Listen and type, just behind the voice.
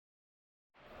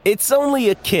It's only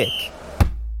a kick,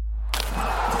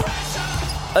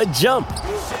 a jump,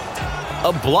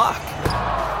 a block.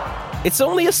 It's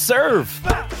only a serve.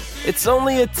 It's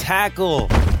only a tackle,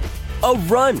 a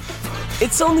run.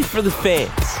 It's only for the fans.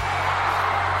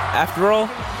 After all,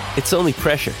 it's only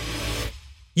pressure.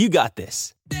 You got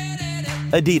this.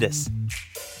 Adidas.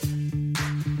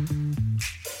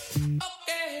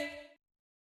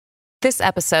 This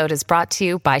episode is brought to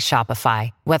you by Shopify.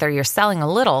 Whether you're selling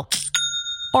a little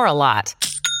or a lot,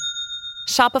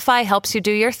 Shopify helps you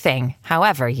do your thing,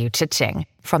 however you cha-ching.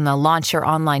 From the launch your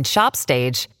online shop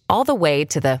stage, all the way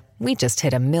to the we just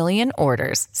hit 1 million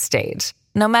orders stage.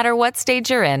 No matter what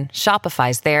stage you're in,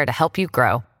 Shopify's there to help you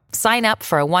grow. Sign up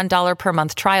for a $1 per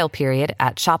month trial period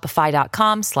at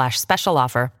shopify.com/special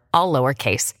offer, all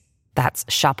lowercase. That's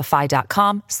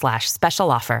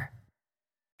shopify.com/special offer.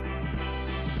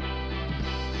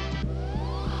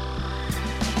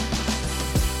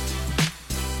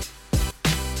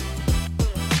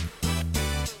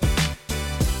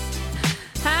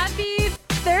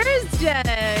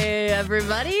 Thursday,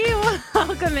 everybody.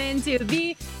 Welcome into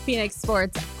the Phoenix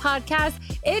Sports Podcast.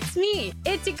 It's me.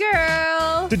 It's your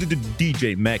girl,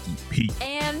 DJ Mackie P.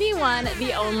 And the one,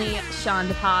 the only Sean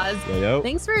DePaz. Yo.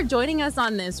 Thanks for joining us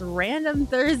on this random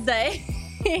Thursday.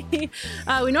 We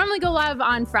normally go live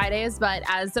on Fridays, but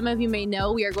as some of you may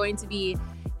know, we are going to be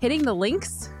hitting the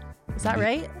links. Is that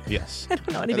right? Yes. I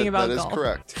don't know anything about golf. That is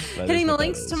correct. Hitting the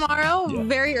links tomorrow,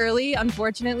 very early.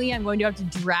 Unfortunately, I'm going to have to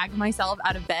drag myself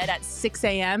out of bed at 6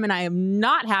 a.m. and I am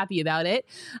not happy about it.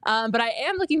 But I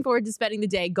am looking forward to spending the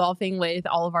day golfing with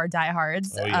all of our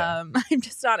diehards. Oh, yeah. I'm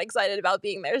just not excited about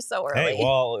being there so early. Hey,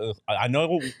 well, I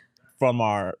know from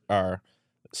our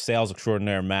sales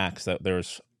extraordinaire Max that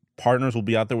there's partners will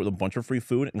be out there with a bunch of free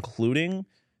food, including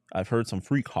I've heard some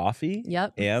free coffee.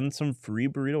 Yep. And some free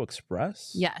Burrito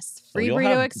Express. Yes. So Free you'll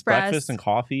Burrito have Express. Breakfast and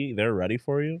coffee, they're ready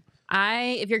for you.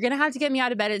 If you're going to have to get me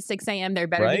out of bed at 6 a.m., there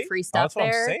better be free stuff That's what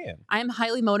there. I'm saying. I'm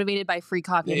highly motivated by free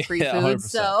coffee and free food. 100%.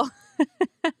 So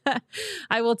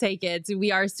I will take it.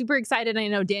 We are super excited. I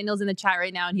know Daniel's in the chat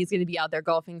right now and he's going to be out there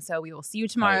golfing. So we will see you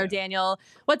tomorrow, Daniel.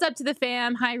 What's up to the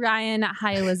fam? Hi, Ryan.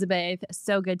 Hi, Elizabeth.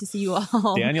 So good to see you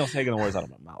all. Daniel's taking the words out of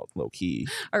my mouth, low key.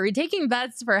 Are we taking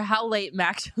bets for how late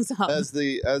Max shows up? As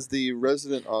the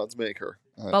resident odds maker,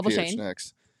 Bubble PH Shane.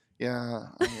 next. Yeah.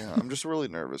 I'm just really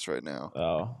nervous right now.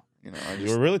 Oh. You know, You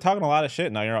were really talking a lot of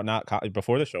shit. Now you're not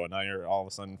before the show, and now you're all of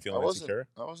a sudden feeling insecure.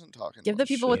 I wasn't talking. Give the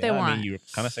people what they want. I mean, you were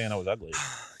kind of saying I was ugly. Come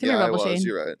here, Bubble Shane.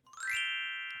 You're right.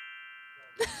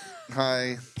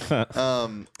 Hi.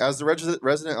 As the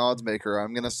resident odds maker,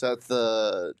 I'm gonna set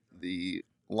the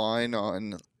line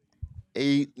on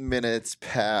 8 minutes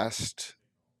past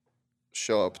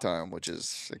show up time, which is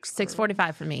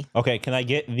 6:45 for me. Okay, can I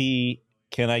get the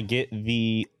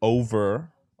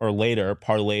over or later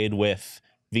parlayed with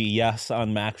the yes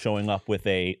on Max showing up with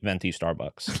a venti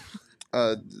Starbucks?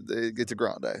 It's a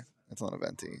grande. It's not a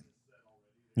venti.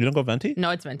 You don't go venti?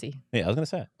 No, it's venti. Yeah, I was gonna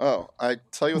say. Oh, I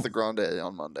tell you with the grande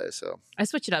on Monday. So I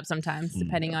switch it up sometimes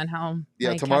depending on how.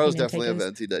 yeah, my tomorrow's caffeine definitely a intake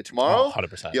is. venti day. Tomorrow,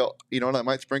 100%. Yo, you know what I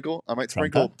might sprinkle? I might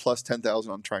sprinkle plus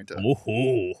 10,000 on Trenta.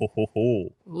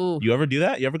 Ooh. You ever do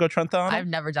that? You ever go Trenta on it? I've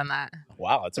never done that.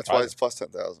 Wow, That's why it's plus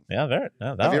 10,000. Yeah, very.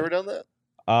 Yeah, Have you ever done that?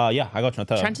 Yeah, I go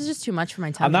Trenta. Trent is just too much for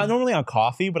my tummy. I'm not normally on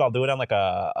coffee, but I'll do it on like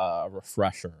a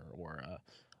refresher or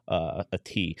a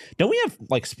tea. Don't we have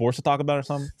like sports to talk about or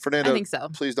something? Fernando, I think so.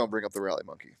 Please don't bring up the rally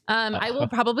monkey. I will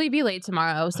probably be late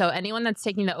tomorrow. So anyone that's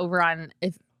taking the over on,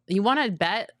 if you want to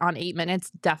bet on 8 minutes,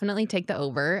 definitely take the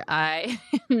over. I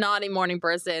am not a morning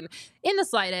person in the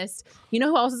slightest. You know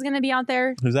who else is going to be out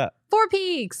there? Who's that? Four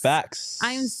Peaks. Facts.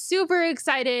 I'm super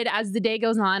excited as the day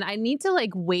goes on. I need to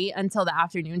like wait until the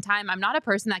afternoon time. I'm not a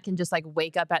person that can just like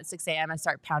wake up at 6 a.m. and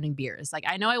start pounding beers. Like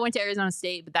I know I went to Arizona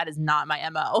State, but that is not my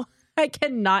MO. I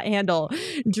cannot handle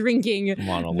drinking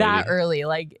that early.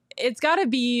 Like it's got to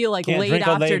be like Can't late drink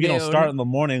all day afternoon. if you don't start in the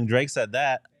morning. Drake said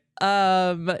that.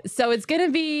 So it's going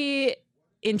to be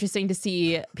interesting to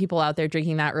see people out there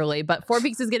drinking that early, but Four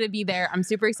Peaks is going to be there. I'm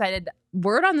super excited.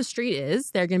 Word on the street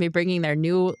is they're going to be bringing their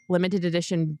new limited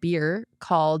edition beer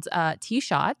called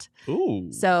T-Shot. Ooh.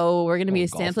 So we're going to be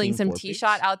golf sampling themed some Four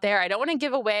T-Shot Peaks. out there. I don't want to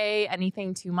give away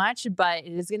anything too much, but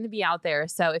it is going to be out there.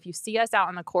 So if you see us out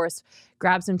on the course,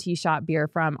 grab some T-Shot beer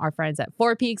from our friends at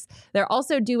Four Peaks. They're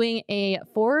also doing a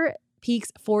Four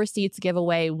Peaks 4 seats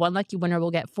giveaway. One lucky winner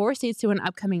will get 4 seats to an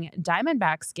upcoming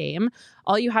Diamondbacks game.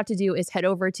 All you have to do is head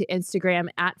over to Instagram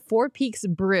at 4 Peaks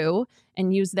Brew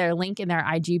and use their link in their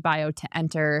IG bio to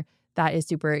enter. That is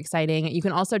super exciting. You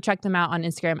can also check them out on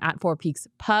Instagram at 4 Peaks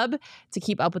Pub to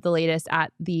keep up with the latest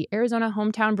at the Arizona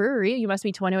Hometown Brewery. You must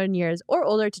be 21 years or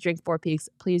older to drink 4 Peaks.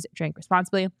 Please drink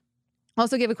responsibly.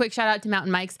 Also, give a quick shout out to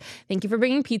Mountain Mike's. Thank you for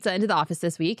bringing pizza into the office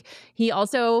this week. He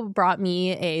also brought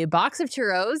me a box of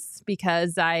churros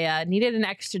because I needed an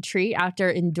extra treat after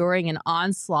enduring an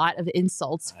onslaught of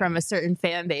insults from a certain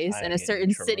fan base in a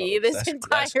certain city this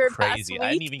entire past week.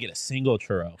 I didn't even get a single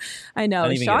churro. I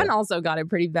know. Sean also got it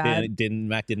pretty bad.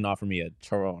 Mac didn't offer me a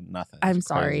churro, nothing. I'm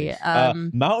sorry.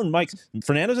 Mountain Mike's.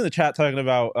 Fernando's in the chat talking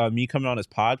about me coming on his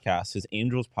podcast, his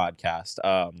Angels podcast.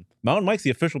 Mountain Mike's the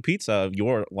official pizza of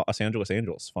your Los Angeles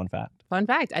Angels. Fun fact. Fun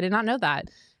fact. I did not know that.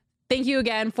 Thank you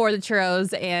again for the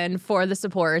churros and for the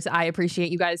support. I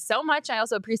appreciate you guys so much. I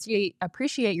also appreciate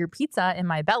your pizza in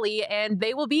my belly, and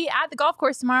they will be at the golf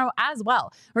course tomorrow as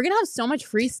well. We're gonna have so much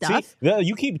free stuff. See,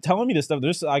 you keep telling me this stuff.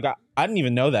 I didn't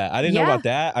even know that. I didn't know about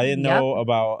that. I didn't know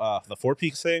about the 4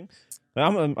 Peaks thing.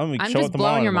 I'm just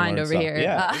blowing your mind over here.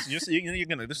 Yeah, you're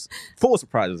gonna just full of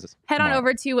surprises. Head on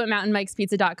over to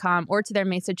mountainmikespizza.com or to their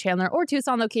Mesa, Chandler, or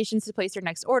Tucson locations to place your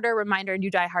next order. Reminder: new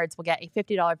diehards will get a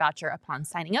 $50 voucher upon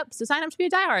signing up. So sign up to be a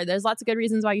diehard. There's lots of good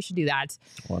reasons why you should do that.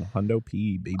 $100,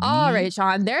 baby. All right,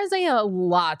 Sean. There's a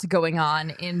lot going on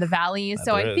in the Valley,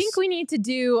 so I think we need to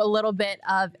do a little bit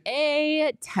of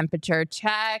a temperature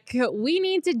check. We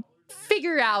need to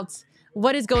figure out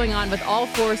what is going on with all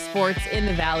 4 sports in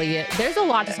the Valley. There's a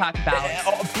lot to talk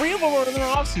about. 3 of them are in their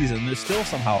offseason. There's still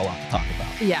somehow a lot to talk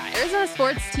about. Yeah, Arizona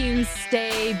sports teams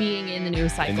stay being in the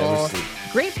news cycle.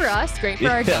 Great for us, great for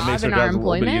our job and our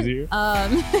employment.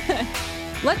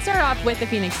 Let's start off with the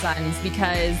Phoenix Suns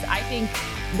because I think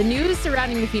the news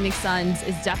surrounding the Phoenix Suns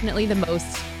is definitely the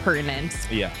most pertinent,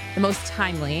 the most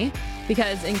timely.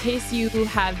 Because in case you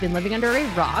have been living under a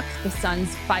rock, the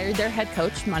Suns fired their head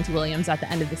coach, Monty Williams, at the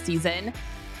end of the season.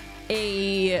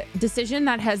 A decision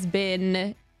that has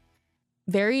been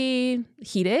very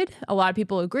heated. A lot of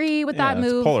people agree with that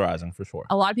move. It's polarizing for sure.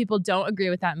 A lot of people don't agree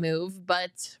with that move,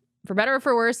 but for better or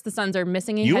for worse, the Suns are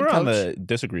missing a head coach. You were on the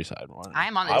disagrey side.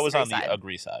 I'm on the disagree side. I was on the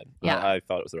agree side. Yeah. I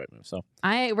thought it was the right move. So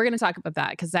we're going to talk about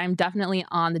that because I'm definitely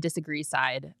on the disagree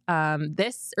side.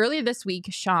 Earlier this week,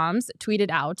 Shams tweeted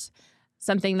out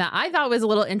something that I thought was a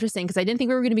little interesting because I didn't think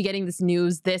we were going to be getting this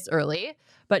news this early.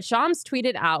 But Shams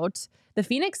tweeted out, the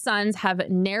Phoenix Suns have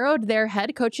narrowed their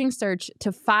head coaching search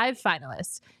to 5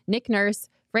 finalists: Nick Nurse,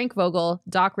 Frank Vogel,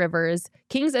 Doc Rivers,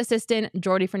 Kings assistant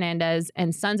Jordi Fernandez,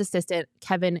 and Suns assistant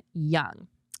Kevin Young.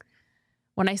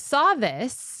 When I saw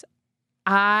this,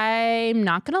 I'm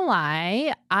not going to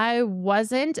lie, I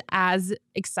wasn't as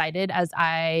excited as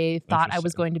I thought I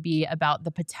was going to be about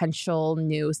the potential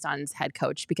new Suns head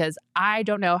coach because I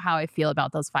don't know how I feel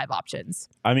about those 5 options.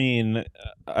 I mean,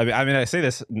 I say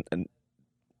this, and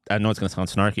I know it's going to sound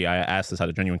snarky. I asked this out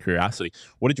of genuine curiosity.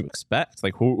 What did you expect?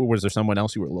 Like, was there someone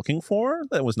else you were looking for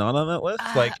that was not on that list?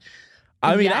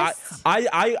 Yes.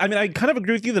 I kind of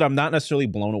agree with you that I'm not necessarily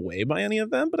blown away by any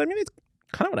of them, but I mean, it's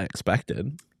kind of what I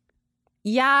expected.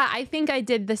 Yeah, I think I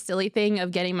did the silly thing of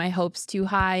getting my hopes too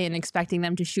high and expecting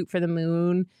them to shoot for the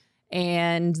moon.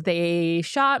 And they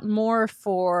shot more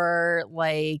for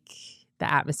like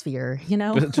the atmosphere, you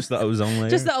know? Just the ozone layer?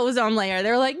 Just the ozone layer.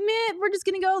 They're like, man, we're just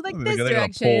going to go like this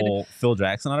direction. They're gonna pull Phil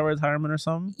Jackson out of retirement or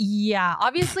something? Yeah,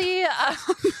 obviously,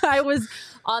 I was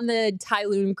on the Ty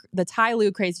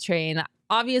Lue crazy train.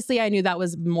 Obviously, I knew that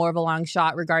was more of a long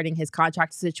shot regarding his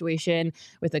contract situation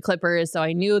with the Clippers. So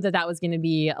I knew that was going to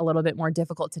be a little bit more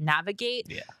difficult to navigate.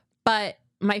 Yeah. But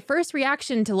my first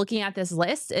reaction to looking at this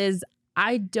list is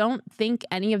I don't think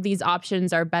any of these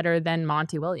options are better than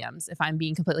Monty Williams, if I'm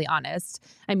being completely honest.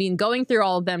 I mean, going through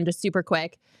all of them just super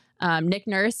quick. Nick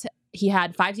Nurse, he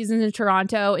had 5 seasons in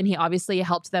Toronto, and he obviously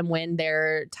helped them win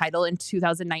their title in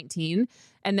 2019.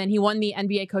 And then he won the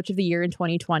NBA Coach of the Year in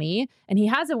 2020. And he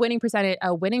has a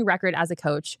winning record as a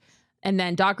coach. And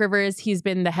then Doc Rivers, he's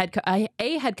been the head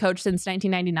coach since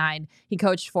 1999. He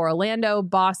coached for Orlando,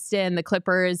 Boston, the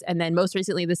Clippers, and then most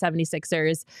recently the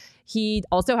 76ers. He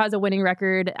also has a winning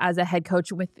record as a head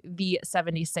coach with the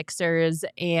 76ers.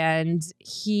 And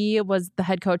he was the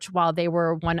head coach while they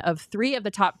were one of 3 of the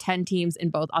top 10 teams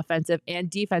in both offensive and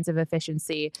defensive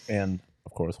efficiency. And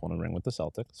of course, won a ring with the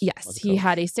Celtics. Yes, he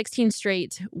had a 16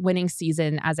 straight winning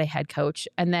season as a head coach.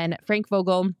 And then Frank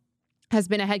Vogel has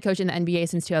been a head coach in the NBA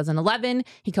since 2011.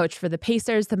 He coached for the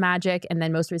Pacers, the Magic, and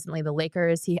then most recently the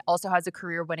Lakers. He also has a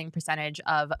career winning percentage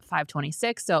of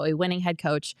 .526, so a winning head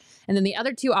coach. And then the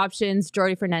other 2 options,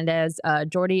 Jordi Fernandez.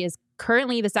 Jordi is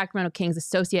currently the Sacramento Kings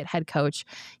associate head coach.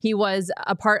 He was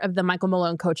a part of the Michael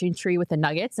Malone coaching tree with the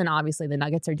Nuggets, and obviously the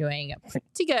Nuggets are doing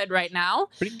pretty good right now.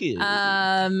 Pretty good.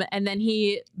 And then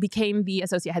he became the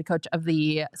associate head coach of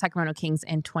the Sacramento Kings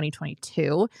in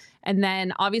 2022. And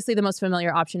then obviously the most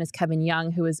familiar option is Kevin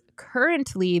Young, who is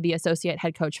currently the associate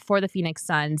head coach for the Phoenix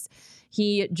Suns.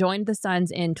 He joined the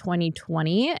Suns in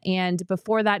 2020, and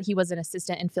before that he was an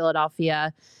assistant in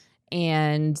Philadelphia.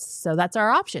 And so that's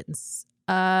our options.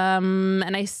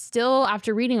 And I still,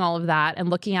 after reading all of that and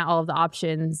looking at all of the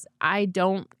options, I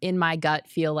don't, in my gut,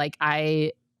 feel like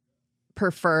I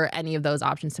prefer any of those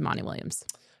options to Monty Williams.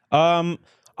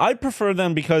 I prefer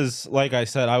them because, like I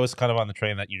said, I was kind of on the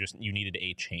train that you needed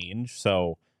a change.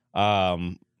 So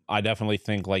I definitely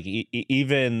think like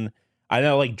even I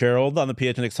know like Gerald on the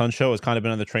PHNX Sun show has kind of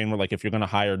been on the train where like if you're going to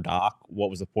hire Doc, what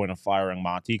was the point of firing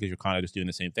Monty? Because you're kind of just doing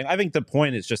the same thing. I think the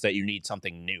point is just that you need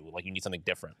something new, like you need something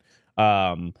different.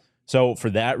 So for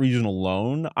that reason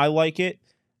alone, I like it.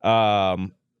 I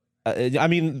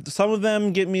mean, some of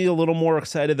them get me a little more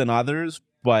excited than others,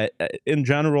 but in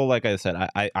general, like I said,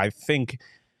 I think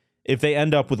if they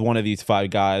end up with one of these five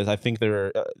guys, I think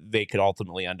they could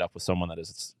ultimately end up with someone that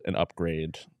is an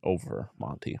upgrade over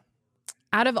Monty.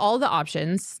 Out of all the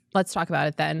options, let's talk about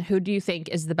it then. Who do you think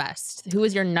is the best? Who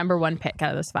is your number one pick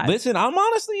out of those five? Listen, I'm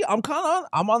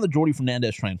on the Jordy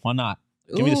Fernandez train. Why not?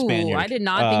 Give me the Spaniard. I did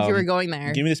not think you were going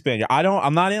there. Give me the Spaniard.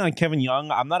 I'm not in on Kevin Young.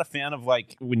 I'm not a fan of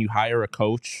like when you hire a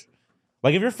coach.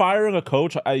 Like if you're firing a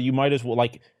coach, you might as well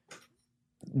like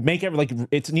make it like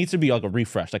it needs to be like a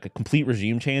refresh, like a complete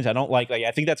regime change. I don't like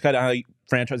I think that's kind of how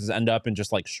franchises end up in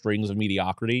just like strings of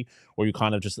mediocrity, where you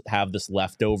kind of just have this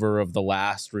leftover of the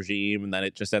last regime, and then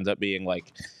it just ends up being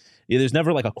like there's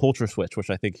never like a culture switch, which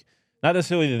I think not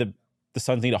necessarily the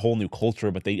Suns need a whole new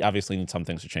culture, but they obviously need some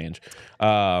things to change.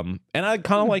 And I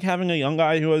kind of like having a young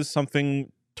guy who has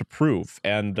something to prove,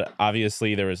 and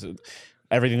obviously there was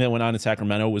everything that went on in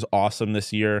Sacramento was awesome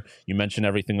this year. You mentioned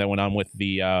everything that went on with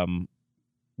the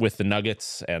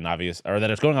Nuggets, and that it's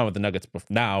going on with the Nuggets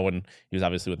now, and he was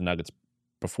obviously with the Nuggets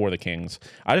before the Kings.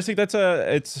 I just think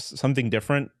it's something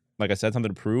different. Like I said,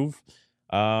 something to prove,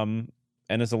 and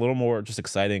it's a little more just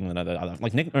exciting than other.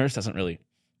 Like Nick Nurse doesn't really,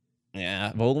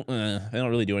 they don't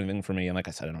really do anything for me. And like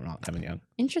I said, I don't know Kevin Young.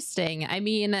 Interesting. I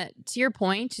mean, to your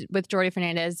point with Jordy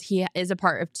Fernandez, he is a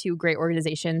part of two great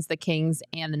organizations, the Kings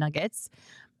and the Nuggets.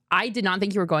 I did not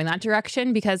think you were going that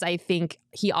direction because I think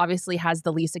he obviously has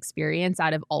the least experience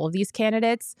out of all of these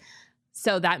candidates.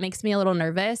 So that makes me a little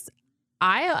nervous.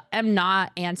 I am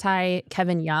not anti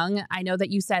Kevin Young. I know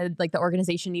that you said like the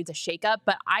organization needs a shakeup,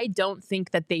 but I don't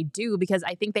think that they do because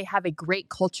I think they have a great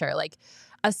culture. Like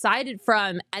aside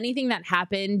from anything that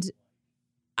happened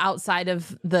outside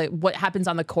of what happens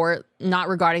on the court, not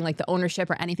regarding like the ownership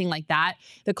or anything like that,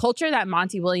 the culture that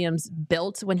Monty Williams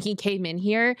built when he came in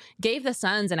here gave the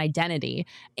Suns an identity.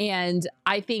 And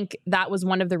I think that was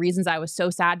one of the reasons I was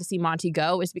so sad to see Monty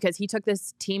go, is because he took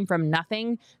this team from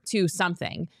nothing to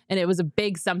something, and it was a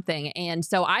big something. And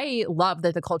so I love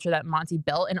that the culture that Monty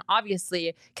built, and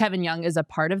obviously Kevin Young is a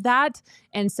part of that.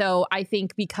 And so I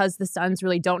think because the Suns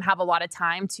really don't have a lot of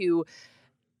time to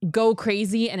go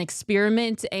crazy and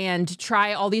experiment and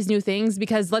try all these new things,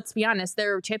 because let's be honest,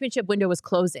 their championship window is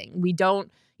closing. We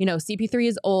don't, CP3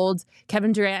 is old.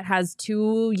 Kevin Durant has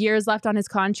 2 years left on his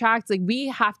contract. Like we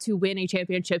have to win a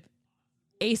championship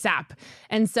ASAP.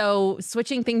 And so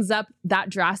switching things up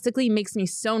that drastically makes me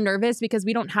so nervous because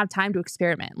we don't have time to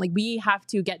experiment. Like we have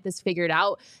to get this figured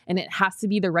out, and it has to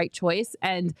be the right choice.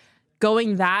 And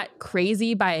going that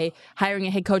crazy by hiring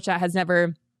a head coach that has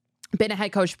never been a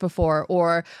head coach before,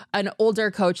 or an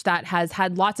older coach that has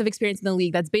had lots of experience in the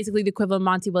league, that's basically the equivalent of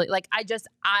Monty Williams. Like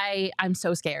I'm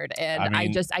so scared, and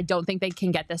I don't think they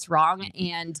can get this wrong,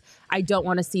 and I don't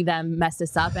want to see them mess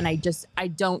this up, and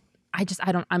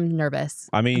I'm nervous.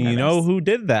 I mean, you know who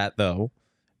did that though?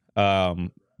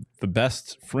 The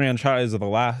best franchise of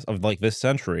this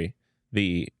century,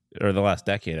 the last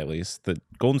decade at least, the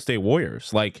Golden State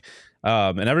Warriors. Like,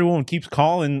 and everyone keeps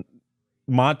calling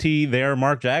Monty there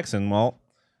Mark Jackson. Well,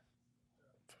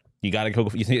 you got to go.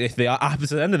 The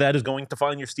opposite end of that is going to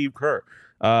find your Steve Kerr.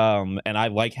 And I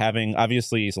like having,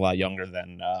 obviously he's a lot younger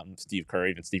than Steve Kerr,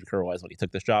 even Steve Kerr was when he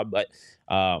took this job. But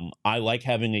I like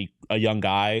having a young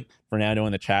guy. Fernando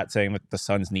in the chat saying that the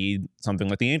Suns need something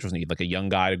like the Angels need, like a young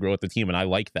guy to grow with the team. And I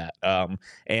like that.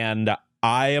 And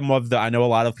I know a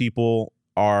lot of people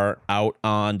are out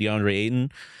on DeAndre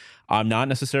Ayton. I'm not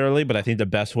necessarily, but I think the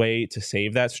best way to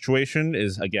save that situation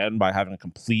is, again, by having a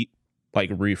complete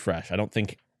refresh. I don't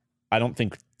think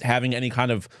having any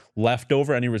kind of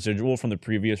leftover, any residual from the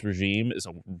previous regime is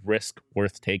a risk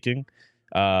worth taking.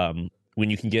 when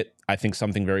you can get, I think,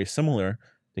 something very similar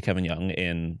to Kevin Young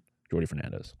in Jordy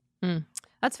Fernandez.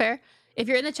 That's fair. If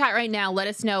you're in the chat right now, let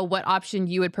us know what option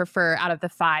you would prefer out of the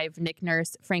 5: Nick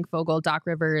Nurse, Frank Vogel, Doc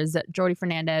Rivers, Jordy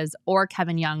Fernandez, or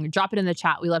Kevin Young. Drop it in the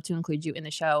chat. We love to include you in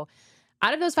the show.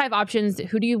 Out of those 5 options,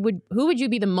 who would you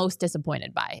be the most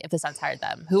disappointed by if the Suns hired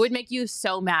them? Who would make you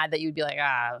so mad that you'd be like,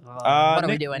 what are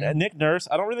we doing? Nick Nurse,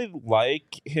 I don't really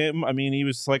like him. I mean, he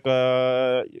was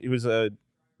a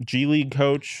G League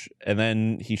coach, and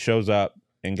then he shows up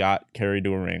and got carried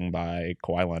to a ring by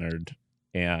Kawhi Leonard.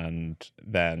 And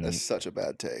then that's such a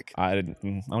bad take. I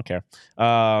don't care.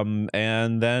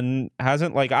 And then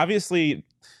hasn't, like, obviously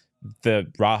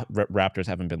the Raptors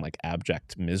haven't been like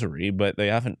abject misery, but they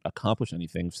haven't accomplished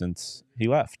anything since he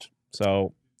left.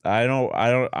 So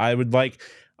I would like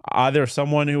either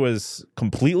someone who is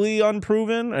completely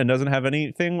unproven and doesn't have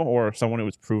anything, or someone who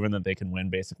has proven that they can win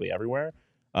basically everywhere.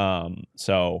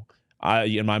 So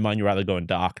in my mind, you're either going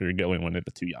Doc or you're going one of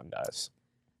the 2 young guys.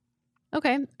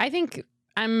 Okay. I think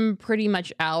I'm pretty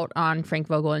much out on Frank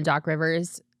Vogel and Doc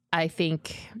Rivers. I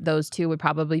think those 2 would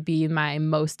probably be my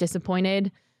most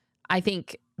disappointed. I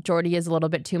think Jordy is a little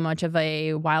bit too much of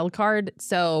a wild card.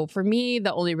 So for me,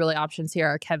 the only really options here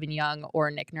are Kevin Young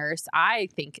or Nick Nurse. I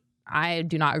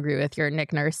do not agree with your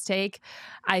Nick Nurse take.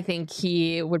 I think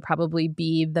he would probably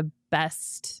be the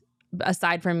best,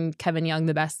 aside from Kevin Young,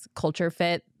 the best culture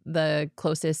fit, the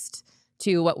closest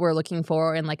to what we're looking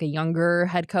for in like a younger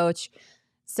head coach.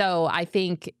 So I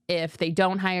think if they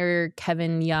don't hire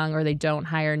Kevin Young or they don't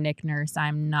hire Nick Nurse,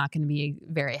 I'm not going to be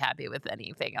very happy with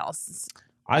anything else.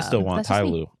 I still want Ty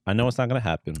Lue. I know it's not going to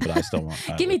happen, but I still want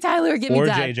Ty Lue. Give me Tyler or give me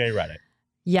Dad. Or JJ Redick.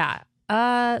 Yeah.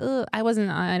 I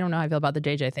don't know how I feel about the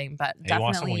JJ thing, but You definitely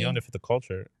want someone younger for the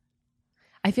culture.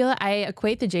 I feel like I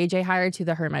equate the JJ hire to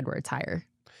the Herm Edwards hire.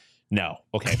 No.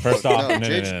 Okay. First off, no.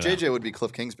 JJ would be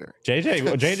Cliff Kingsbury.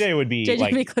 JJ would be JJ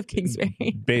like would be Cliff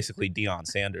Kingsbury. Basically Deion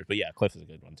Sanders, but yeah, Cliff is a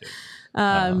good one too.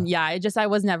 I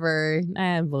was never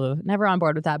on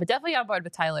board with that, but definitely on board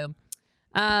with Ty Lue.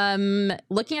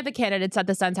 Looking at the candidates that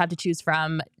the Suns have to choose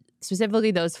from,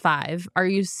 specifically those 5, are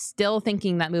you still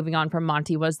thinking that moving on from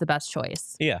Monty was the best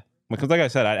choice? Yeah, because like I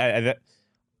said,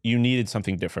 you needed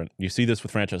something different. You see this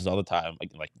with franchises all the time.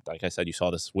 Like I said, you saw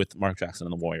this with Mark Jackson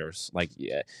and the Warriors. Like,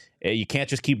 yeah, you can't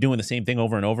just keep doing the same thing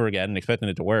over and over again and expecting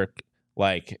it to work.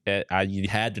 Like, you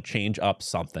had to change up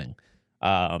something.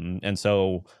 And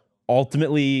so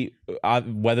ultimately,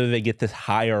 whether they get this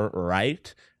hire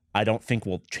right, I don't think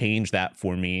will change that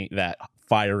for me, that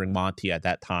firing Monty at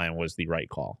that time was the right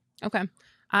call. Okay.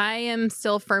 I am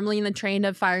still firmly in the train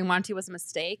of firing Monty was a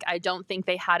mistake. I don't think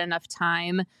they had enough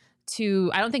time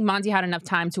I don't think Monty had enough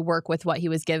time to work with what he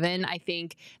was given. I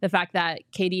think the fact that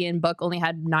KD and Book only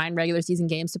had 9 regular season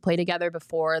games to play together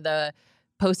before the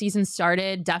postseason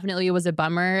started definitely was a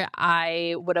bummer.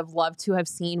 I would have loved to have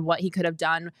seen what he could have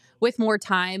done with more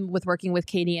time with working with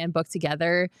KD and Book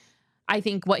together. I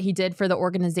think what he did for the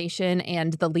organization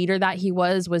and the leader that he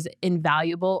was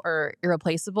invaluable or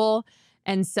irreplaceable.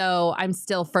 And so I'm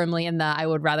still firmly in the I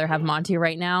would rather have Monty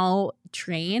right now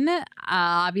train.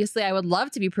 Obviously, I would love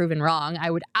to be proven wrong.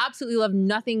 I would absolutely love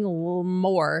nothing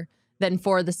more than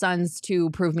for the Suns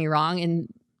to prove me wrong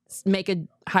and make a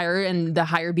hire and the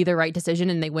hire be the right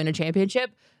decision and they win a championship.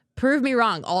 Prove me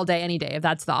wrong all day, any day, if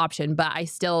that's the option. But I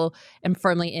still am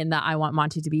firmly in the I want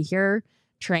Monty to be here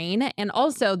train. And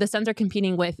also the Suns are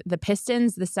competing with the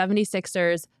Pistons, the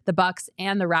 76ers, the Bucks,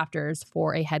 and the Raptors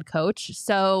for a head coach.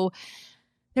 So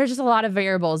there's just a lot of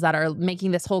variables that are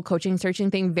making this whole coaching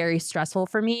searching thing very stressful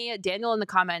for me. Daniel in the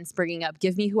comments bringing up,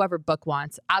 give me whoever Book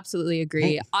wants. Absolutely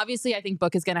agree. Obviously, I think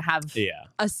Book is going to have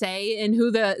a say in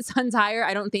who the Suns hire.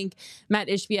 I don't think Matt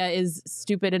Ishbia is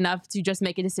stupid enough to just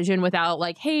make a decision without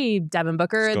like, hey, Devin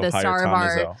Booker, the star of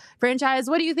our franchise,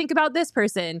 what do you think about this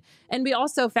person? And we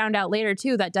also found out later,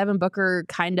 too, that Devin Booker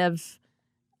kind of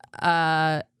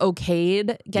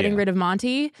okayed getting rid of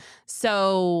Monty.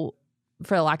 So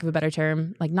for the lack of a better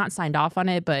term, like not signed off on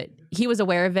it, but he was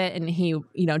aware of it and he,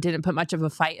 didn't put much of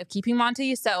a fight of keeping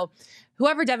Monty. So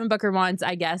whoever Devin Booker wants,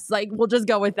 I guess, like we'll just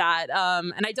go with that.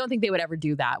 And I don't think they would ever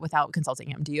do that without consulting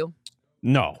him. Do you?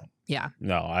 No. Yeah.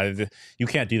 No, you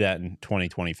can't do that in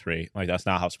 2023. Like that's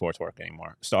not how sports work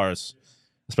anymore. Stars,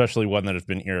 especially one that has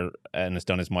been here and has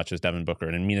done as much as Devin Booker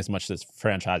and mean as much as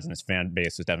franchise and his fan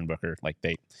base as Devin Booker, like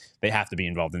they have to be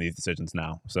involved in these decisions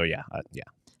now. So yeah.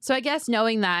 So I guess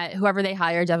knowing that whoever they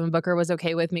hire Devin Booker was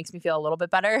okay with makes me feel a little bit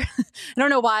better. I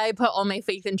don't know why I put all my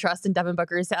faith and trust in Devin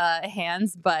Booker's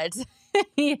hands, but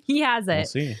he has it. We'll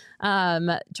see.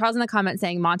 Charles in the comments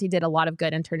saying Monty did a lot of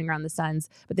good in turning around the Suns,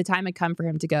 but the time had come for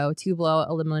him to go. 2 blowout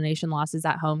elimination losses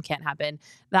at home can't happen.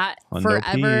 That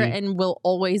forever and will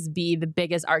always be the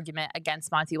biggest argument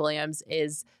against Monty Williams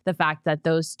is the fact that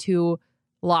those 2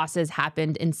 losses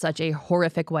happened in such a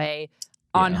horrific way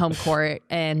on home court,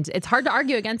 and it's hard to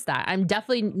argue against that. I'm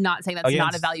definitely not saying that's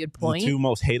not a valid point. The 2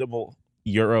 most hateable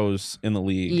Euros in the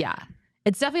league. Yeah,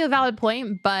 it's definitely a valid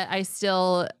point, but I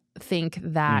still think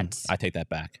that I take that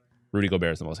back. Rudy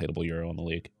Gobert is the most hateable Euro in the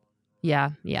league.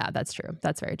 Yeah, that's true.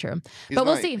 That's very true. But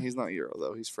we'll see. He's not Euro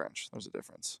though. He's French. There's a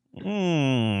difference.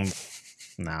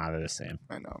 Nah, they're the same.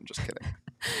 I know. I'm just kidding.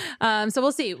 So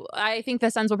we'll see. I think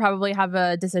the Suns will probably have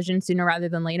a decision sooner rather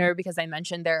than later because I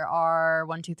mentioned there are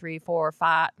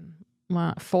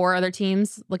 4 other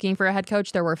teams looking for a head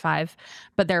coach. There were 5,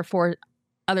 but there are 4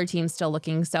 other teams still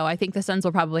looking. So I think the Suns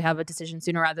will probably have a decision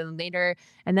sooner rather than later.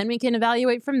 And then we can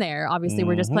evaluate from there. Obviously,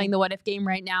 we're just playing the what if game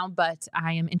right now, but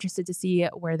I am interested to see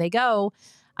where they go.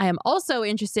 I am also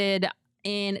interested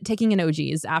in taking an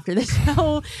OGs after the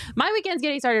show. My weekend's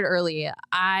getting started early.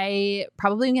 I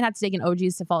probably am going to have to take an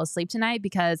OGs to fall asleep tonight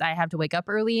because I have to wake up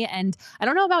early. And I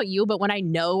don't know about you, but when I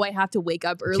know I have to wake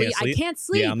up early, I can't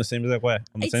sleep. Yeah, I'm the same exact way.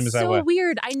 It's so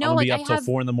weird. I know, I'm gonna be up till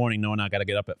 4 in the morning knowing I got to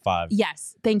get up at 5.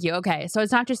 Yes, thank you. Okay, so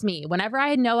it's not just me. Whenever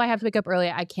I know I have to wake up early,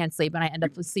 I can't sleep, and I end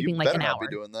up sleeping like an hour. You better not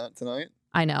be doing that tonight.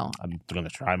 I know. I'm gonna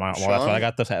try my. Well,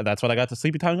 that's what I got the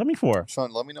sleepy time gummy for.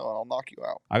 Sean, let me know and I'll knock you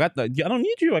out. I don't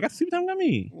need you. I got the sleepy time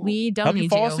gummy. We don't help need you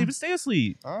fall asleep and stay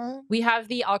asleep. All right. We have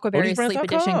the Aquaberry Sleep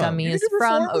Edition gummies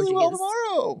from OGs.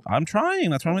 Tomorrow. I'm trying.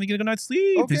 That's why I'm gonna get a good night's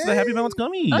sleep. Okay. This is the Happy Balance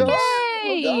gummy.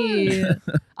 Okay.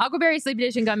 Aquaberry Sleep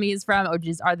Edition gummies from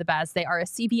OGs are the best. They are a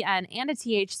CBN and a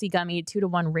THC gummy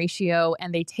 2-to-1 ratio,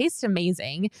 and they taste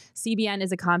amazing. CBN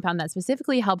is a compound that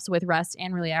specifically helps with rest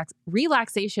and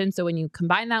relaxation. So when you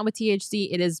combine that with THC,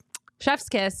 it is chef's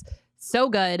kiss. So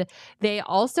good. They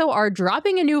also are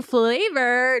dropping a new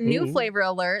flavor. New flavor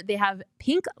alert. They have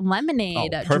pink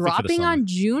lemonade dropping on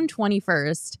June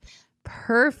 21st.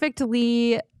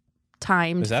 Perfectly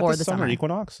timed for the summer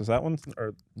equinox. Is that one?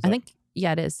 I think,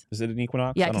 yeah, it is. Is it an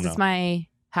equinox? Yeah, because it's my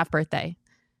half birthday.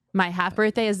 My half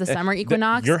birthday is the summer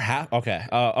equinox. Your half? Okay.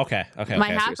 Okay. My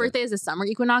half birthday is the summer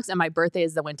equinox, and my birthday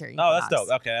is the winter equinox. Oh, that's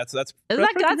dope. Okay,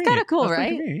 that's kind of cool,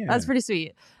 right? Yeah. That's pretty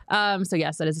sweet. So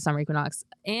yes, that is the summer equinox,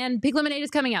 and pink lemonade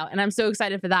is coming out, and I'm so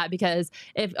excited for that because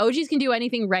if OGs can do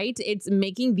anything right, it's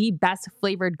making the best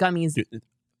flavored gummies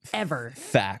ever.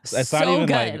 Facts. It's so not even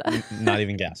good. not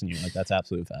even gassing you. Like that's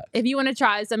absolute fact. If you want to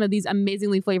try some of these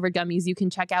amazingly flavored gummies, you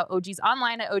can check out OGs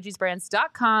online at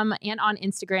ogsbrands.com and on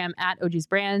Instagram at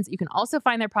ogsbrands. You can also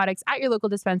find their products at your local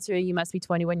dispensary. You must be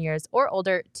 21 years or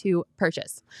older to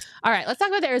purchase. All right, let's talk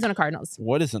about the Arizona Cardinals.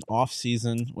 What is an off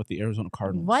season with the Arizona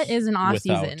Cardinals? What is an off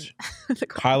season?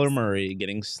 Kyler Murray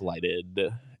getting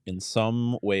slighted in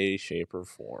some way, shape, or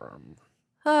form.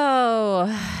 Oh,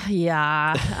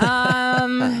 yeah.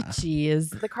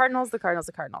 Geez. The Cardinals.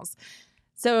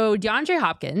 So DeAndre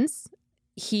Hopkins,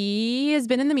 he has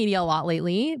been in the media a lot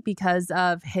lately because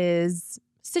of his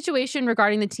situation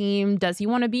regarding the team. Does he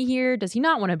want to be here? Does he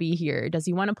not want to be here? Does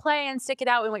he want to play and stick it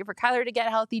out and wait for Kyler to get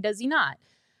healthy? Does he not?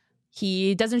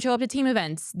 He doesn't show up to team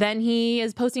events. Then he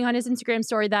is posting on his Instagram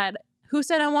story that, who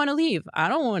said I want to leave? I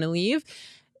don't want to leave.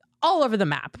 All over the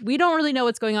map. We don't really know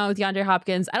what's going on with DeAndre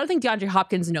Hopkins. I don't think DeAndre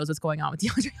Hopkins knows what's going on with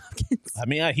DeAndre Hopkins. I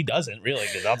mean, he doesn't really,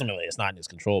 because ultimately it's not in his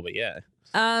control, but yeah.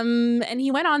 And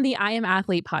he went on the I Am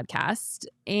Athlete podcast,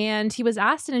 and he was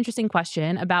asked an interesting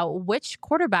question about which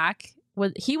quarterback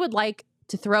he would like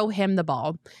to throw him the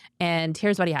ball. And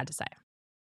here's what he had to say.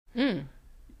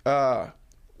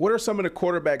 What are some of the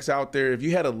quarterbacks out there, if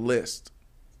you had a list,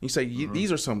 you say,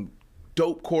 these are some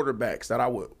dope quarterbacks that I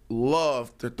would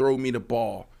love to throw me the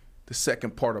ball the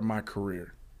second part of my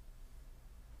career?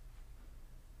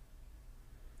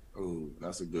 Oh,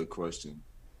 that's a good question.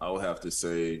 I would have to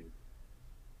say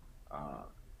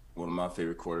one of my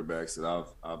favorite quarterbacks that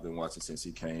I've been watching since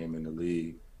he came in the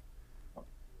league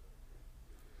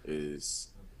is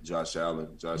Josh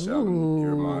Allen. Josh Allen,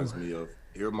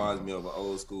 he reminds me of an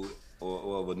old school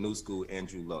or of a new school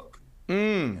Andrew Luck.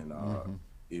 And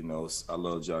you know, I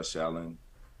love Josh Allen,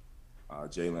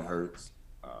 Jalen Hurts.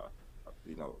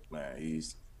 You know, man,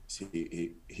 he's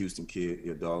Houston kid,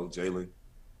 your dog, Jalen.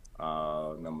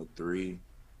 Number 3,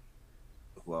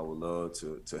 who I would love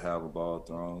to have a ball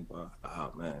thrown by.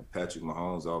 Man, Patrick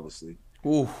Mahomes, obviously.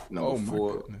 Ooh,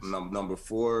 Number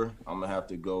 4, I'm gonna have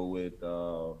to go with.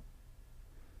 I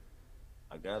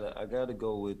I gotta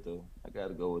go with the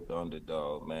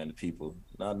underdog, man. The people,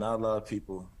 not a lot of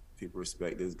people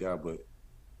respect this guy, but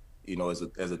you know, as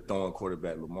a throwing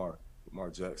quarterback, Lamar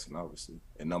Jackson, obviously,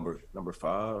 and number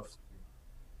five.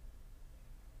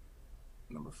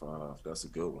 That's a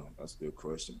good one. That's a good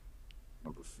question.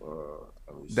 Number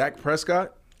 5. Dak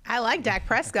Prescott. I like Dak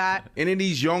Prescott. Any of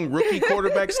these young rookie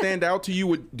quarterbacks stand out to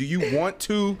you? Do you want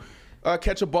to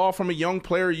catch a ball from a young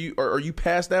player? Are you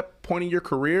past that point in your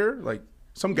career? Like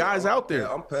some guys out there.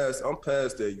 Yeah, I'm past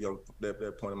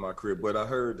that point in my career. But I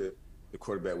heard that the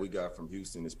quarterback we got from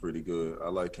Houston is pretty good. I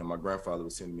like him. My grandfather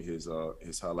was sending me his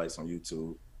highlights on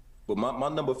YouTube. But my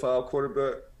number 5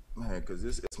 quarterback, man, because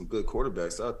there's some good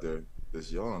quarterbacks out there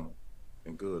that's young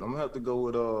and good. I'm gonna have to go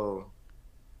with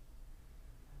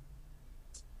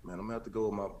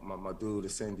my dude in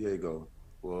San Diego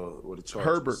or the Chargers.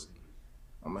 Herbert.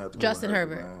 I'm gonna have to go Justin with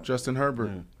Herbert. man. Justin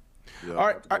Herbert. Yeah, All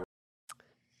right.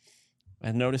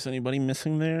 I notice anybody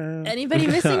missing there? Anybody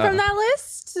missing from that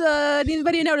list?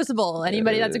 Anybody noticeable?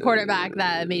 Anybody that's a quarterback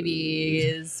that maybe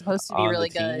is supposed to be On really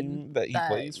the team good? that he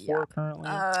plays for currently?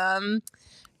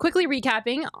 Quickly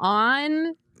recapping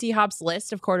on D-Hop's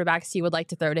list of quarterbacks he would like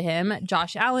to throw to him: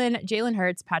 Josh Allen, Jalen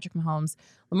Hurts, Patrick Mahomes,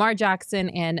 Lamar Jackson,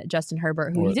 and Justin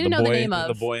Herbert, who he didn't know the name of.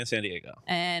 The boy in San Diego.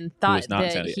 And thought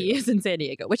that he is in San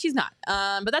Diego, which he's not.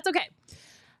 But that's okay.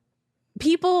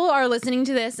 People are listening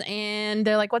to this and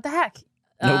they're like, what the heck?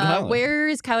 Where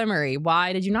is Kyler Murray?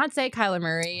 Why did you not say Kyler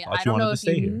Murray? I don't know if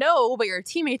you know, but you're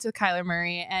teammates with Kyler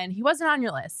Murray, and he wasn't on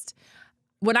your list.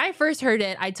 When I first heard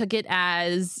it, I took it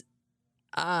as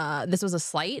this was a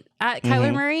slight at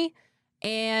Kyler Murray.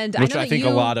 And which I think a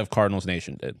lot of Cardinals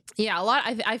Nation did. Yeah, a lot.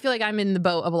 I feel like I'm in the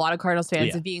boat of a lot of Cardinals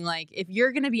fans of being like, if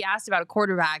you're going to be asked about a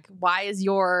quarterback, why is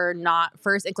your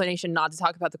first inclination not to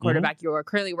talk about the quarterback you're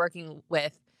currently working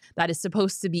with that is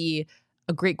supposed to be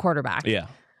a great quarterback? Yeah.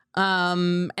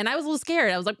 And I was a little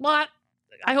scared. I was like, what?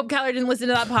 I hope Kyler didn't listen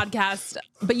to that podcast.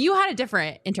 But you had a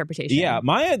different interpretation. Yeah,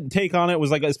 my take on it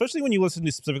was like, especially when you listen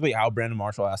to specifically how Brandon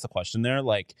Marshall asked the question there,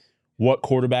 like, what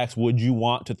quarterbacks would you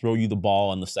want to throw you the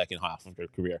ball in the second half of your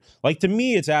career? Like, to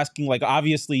me, it's asking, like,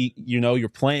 obviously, you know, you're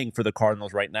playing for the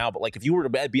Cardinals right now, but, like, if you were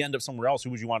to end up somewhere else, who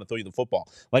would you want to throw you the football?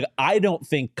 Like, I don't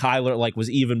think Kyler, like,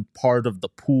 was even part of the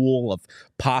pool of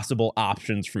possible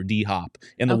options for D-Hop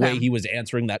in the way he was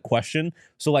answering that question.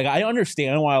 So, like, I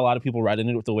understand why a lot of people read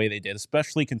into it the way they did,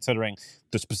 especially considering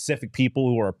the specific people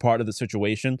who are a part of the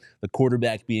situation, the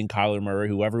quarterback being Kyler Murray,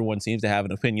 who everyone seems to have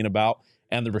an opinion about,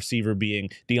 and the receiver being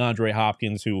DeAndre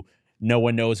Hopkins, who no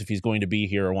one knows if he's going to be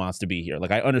here or wants to be here.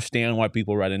 Like, I understand why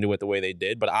people read into it the way they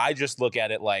did, but I just look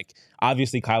at it like,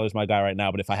 obviously Kyler's my guy right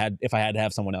now, but if I had to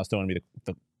have someone else throwing me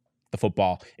the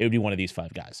football, it would be one of these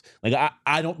 5 guys. Like,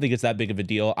 I don't think it's that big of a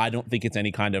deal. I don't think it's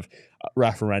any kind of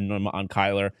referendum on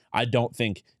Kyler. I don't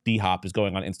think D-Hop is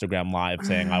going on Instagram Live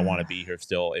saying, I want to be here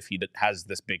still, if he has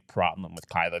this big problem with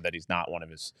Kyler that he's not one of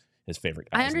his favorite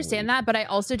guys. I understand that, but I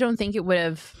also don't think it would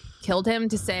have killed him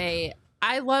to say,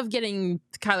 I love getting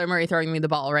Kyler Murray throwing me the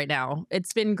ball right now.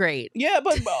 It's been great. Yeah,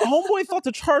 but homeboy thought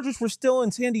the Chargers were still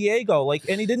in San Diego, like,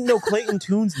 and he didn't know Clayton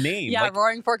Tune's name. Yeah, like,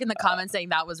 Roaring Fork in the comments saying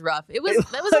that was rough. It was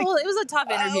a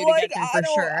tough interview to get through for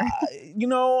sure. You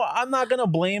know, I'm not gonna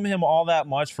blame him all that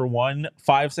much for one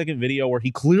 5-second video where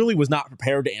he clearly was not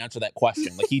prepared to answer that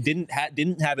question. Like, he didn't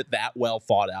have it that well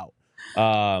thought out.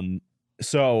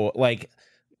 So like,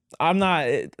 I'm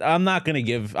not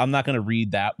gonna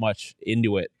read that much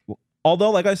into it.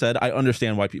 Although, like I said, I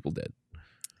understand why people did.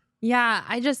 Yeah,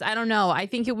 I don't know. I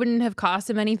think it wouldn't have cost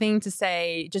him anything to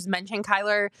say, just mention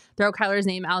Kyler, throw Kyler's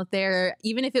name out there,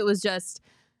 even if it was just,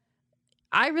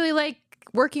 I really like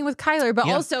working with Kyler, but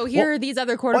also here are these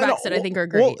other quarterbacks that I think are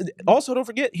great. Also, don't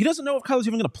forget, he doesn't know if Kyler's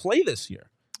even going to play this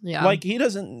year. Yeah, like, he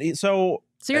doesn't. So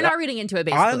you're not reading into it,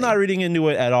 basically. I'm not reading into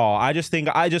it at all. I just think,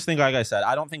 like I said,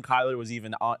 I don't think Kyler was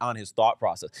even on his thought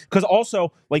process. Because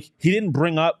also, like, he didn't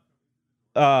bring up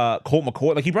Colt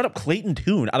McCoy. Like, he brought up Clayton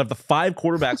Tune out of the 5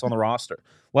 quarterbacks on the roster.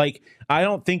 Like, I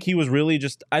don't think he was really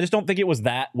I just don't think it was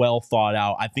that well thought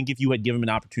out. I think if you had given him an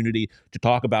opportunity to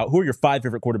talk about who are your 5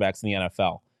 favorite quarterbacks in the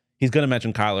NFL, he's going to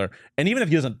mention Kyler. And even if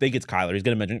he doesn't think it's Kyler, he's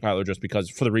going to mention Kyler just because,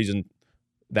 for the reason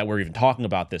that we're even talking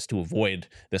about this, to avoid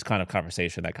this kind of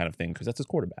conversation, that kind of thing, because that's his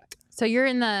quarterback. So you're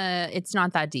in the it's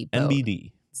not that deep boat.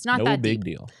 NBD. It's not that big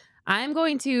deep. deal. I'm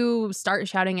going to start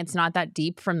shouting it's not that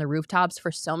deep from the rooftops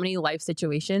for so many life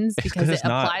situations because it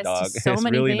applies to so many things.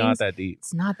 It's really not that deep.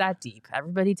 It's not that deep.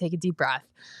 Everybody take a deep breath.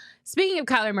 Speaking of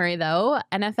Kyler Murray, though,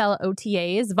 NFL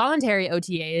OTAs, voluntary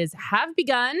OTAs have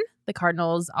begun. The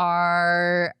Cardinals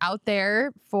are out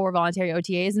there for voluntary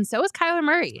OTAs, and so is Kyler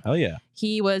Murray. Hell yeah.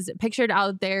 He was pictured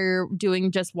out there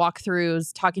doing just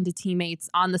walkthroughs, talking to teammates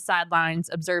on the sidelines,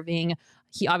 observing.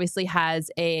 He obviously has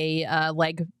a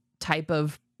leg type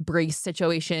of brace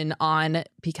situation on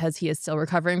because he is still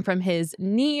recovering from his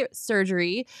knee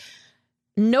surgery.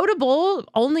 Notable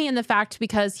only in the fact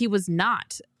because he was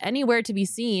not anywhere to be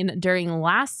seen during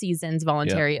last season's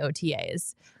voluntary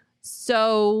OTAs.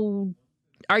 So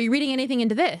are you reading anything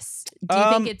into this? Do you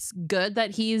think it's good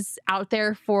that he's out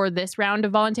there for this round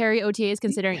of voluntary OTAs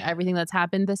considering everything that's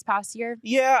happened this past year?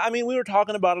 Yeah, I mean, we were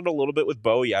talking about it a little bit with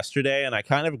Bo yesterday, and I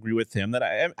kind of agree with him that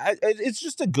it's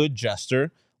just a good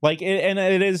gesture. Like, and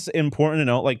it is important to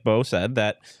note, like Bo said,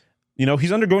 that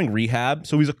he's undergoing rehab,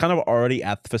 so he's kind of already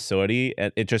at the facility,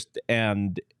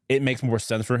 and it makes more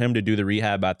sense for him to do the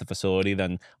rehab at the facility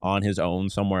than on his own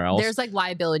somewhere else. There's like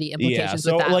liability implications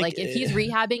with that. Like if he's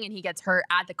rehabbing and he gets hurt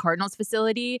at the Cardinals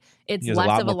facility, it's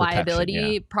less of a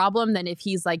liability problem than if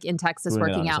he's like in Texas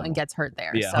working out and gets hurt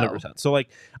there. Yeah, 100%. So like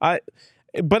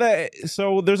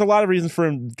so there's a lot of reasons for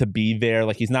him to be there.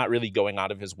 Like he's not really going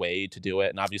out of his way to do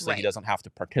it. And obviously he doesn't have to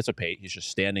participate. He's just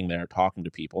standing there talking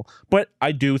to people. But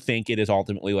I do think it is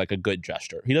ultimately like a good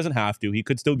gesture. He doesn't have to. He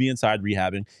could still be inside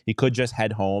rehabbing. He could just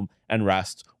head home and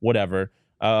rest, whatever.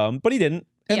 But he didn't.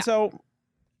 And so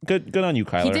good on you,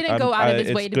 Kyler. He didn't go out of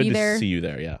his way to be there. It's good to see you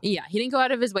there, yeah. Yeah, he didn't go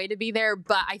out of his way to be there.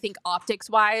 But I think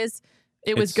optics-wise,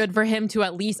 it was good for him to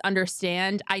at least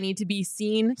understand I need to be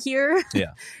seen here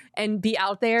and be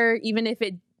out there, even if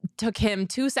it took him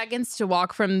 2 seconds to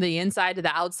walk from the inside to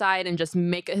the outside and just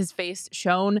make his face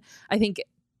shown. I think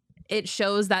it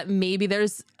shows that maybe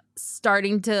there's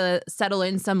starting to settle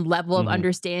in some level of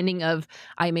understanding of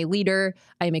I'm a leader,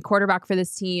 I am a quarterback for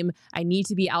this team, I need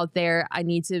to be out there, I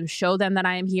need to show them that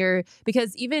I am here.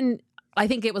 Because even I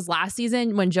think it was last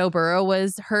season when Joe Burrow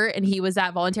was hurt and he was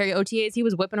at voluntary OTAs, he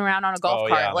was whipping around on a golf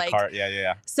cart. Yeah, like, cart.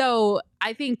 Yeah. So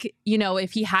I think,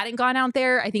 if he hadn't gone out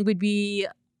there, I think we'd be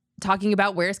talking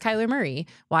about where's Kyler Murray?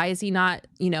 Why is he not,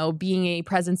 being a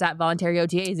presence at voluntary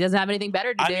OTAs? He doesn't have anything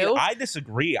better to do. Mean, I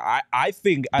disagree. I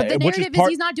think but the narrative is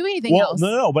he's not doing anything else.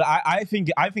 No, but I think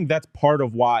that's part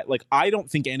of why. Like, I don't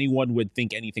think anyone would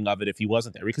think anything of it if he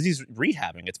wasn't there because he's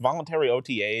rehabbing. It's voluntary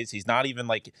OTAs. He's not even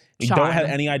like don't have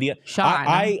any idea.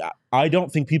 I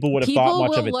don't think people would have thought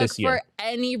much of it this year. For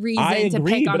any reason to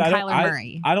pick on Kyler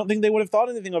Murray. I don't think they would have thought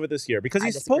anything of it this year because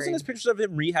he's posting his pictures of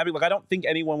him rehabbing. Like, I don't think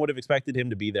anyone would have expected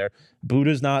him to be there.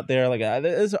 Buddha's not there. Like,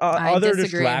 there's other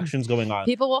distractions going on.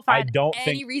 People will find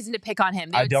any reason to pick on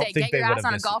him. They would say, get your ass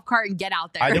on a golf cart and get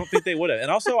out there. I don't think they would have.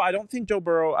 And also, I don't think Joe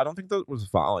Burrow, I don't think that was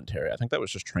voluntary. I think that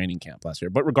was just training camp last year.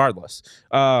 But regardless,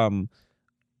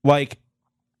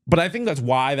 but I think that's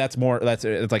why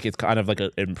it's kind of like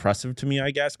impressive to me, I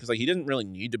guess, because like he didn't really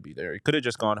need to be there. He could have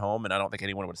just gone home, and I don't think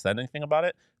anyone would have said anything about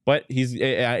it. But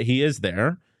he is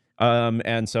there,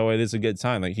 and so it is a good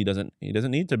sign. Like he doesn't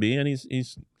need to be, and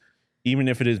he's even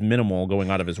if it is minimal, going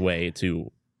out of his way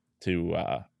to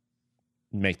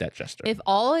make that gesture. If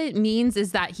all it means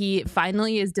is that he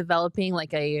finally is developing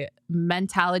like a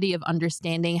mentality of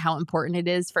understanding how important it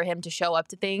is for him to show up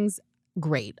to things,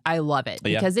 great. I love it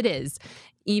because it is.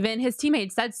 Even his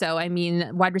teammates said so. I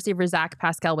mean, wide receiver Zach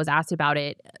Pascal was asked about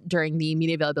it during the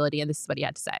media availability, and this is what he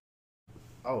had to say.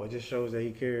 Oh, it just shows that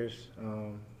he cares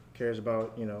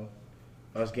about,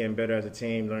 us getting better as a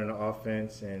team, learning the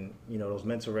offense, and, those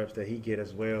mental reps that he get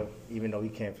as well, even though he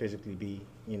can't physically be,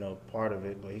 part of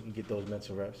it, but he can get those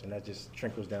mental reps, and that just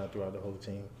trickles down throughout the whole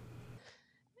team.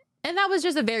 And that was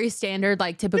just a very standard,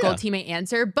 like typical teammate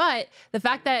answer. But the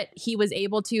fact that he was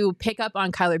able to pick up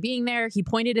on Kyler being there, he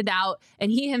pointed it out,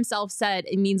 and he himself said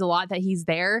it means a lot that he's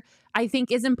there, I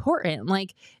think is important.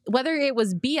 Like whether it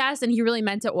was BS and he really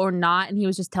meant it or not, and he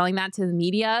was just telling that to the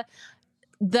media,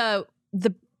 the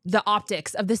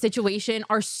optics of the situation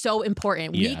are so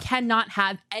important. We cannot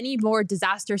have any more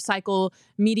disaster cycle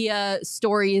media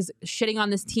stories shitting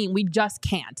on this team. We just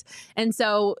can't. And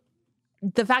so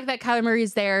the fact that Kyler Murray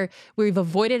is there, we've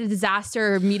avoided a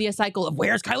disaster media cycle of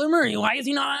where's Kyler Murray? Why is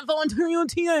he not at voluntary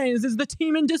OTAs? Is the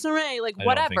team in disarray? Like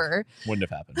whatever. Wouldn't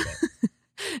have happened.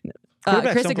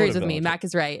 But Chris agrees with me. Mac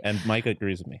is right. And Mike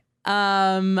agrees with me.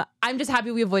 I'm just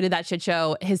happy we avoided that shit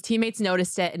show. His teammates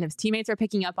noticed it, and his teammates are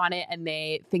picking up on it, and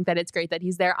they think that it's great that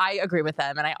he's there. I agree with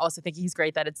them, and I also think he's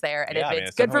great that it's there. And if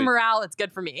it's good for morale, it's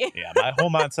good for me. Yeah, my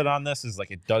whole mindset on this is like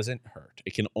it doesn't hurt.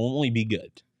 It can only be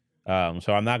good.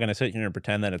 So I'm not going to sit here and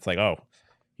pretend that it's like, oh,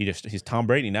 he's Tom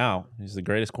Brady now. He's the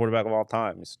greatest quarterback of all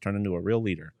time. He's turned into a real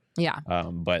leader. Yeah.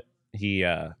 But he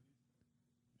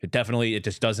It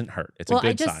just doesn't hurt. It's a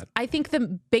good sign. I think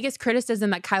the biggest criticism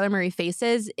that Kyler Murray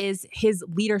faces is his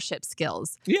leadership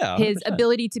skills. Yeah, 100%. His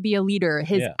ability to be a leader,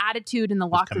 his attitude in the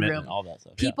locker room. All that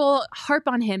stuff. People harp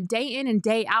on him day in and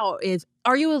day out is,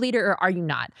 are you a leader or are you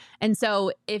not? And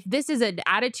so if this is an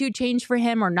attitude change for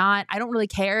him or not, I don't really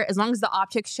care. As long as the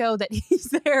optics show that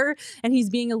he's there and he's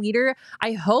being a leader,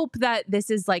 I hope that this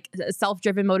is like a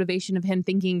self-driven motivation of him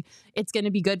thinking it's going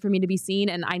to be good for me to be seen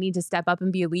and I need to step up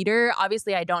and be a leader.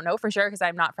 Obviously, I don't know for sure because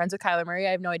I'm not friends with Kyler Murray.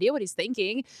 I have no idea what he's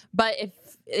thinking. But if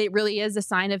it really is a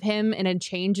sign of him and a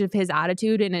change of his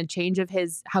attitude and a change of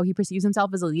how he perceives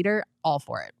himself as a leader, all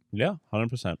for it. Yeah,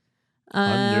 100%.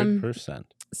 100%.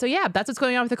 So yeah, that's what's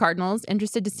going on with the Cardinals.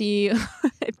 Interested to see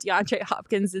if DeAndre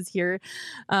Hopkins is here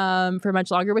for much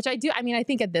longer, which I do. I mean, I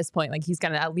think at this point, like he's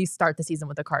going to at least start the season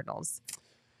with the Cardinals.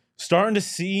 Starting to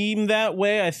seem that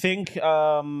way. I think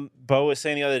Bo was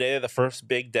saying the other day that the first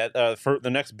big the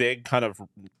next big kind of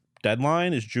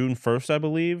deadline is June 1st, I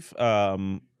believe.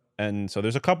 And so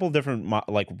there's a couple different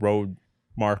road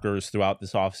markers throughout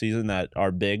this offseason that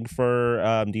are big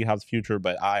for D-Hop's future,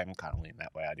 but I am kind of leaning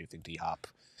that way. I do think D-Hop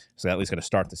is at least going to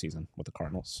start the season with the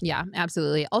Cardinals. Yeah,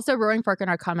 absolutely. Also, Roaring Fork in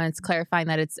our comments clarifying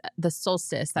that it's the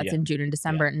solstice that's in June and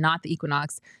December, not the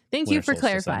equinox. Thank you for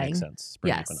clarifying. That makes sense.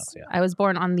 Yes, equinox, I was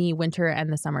born on the winter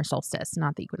and the summer solstice,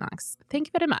 not the equinox. Thank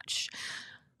you very much.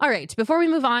 All right, before we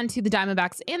move on to the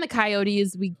Diamondbacks and the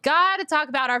Coyotes, we got to talk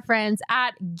about our friends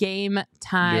at Game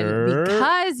Time.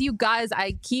 Because you guys,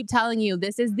 I keep telling you,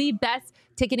 this is the best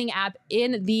ticketing app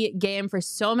in the game for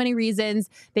so many reasons.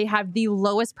 They have the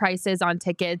lowest prices on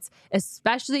tickets,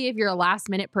 especially if you're a last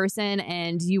minute person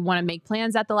and you want to make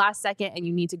plans at the last second and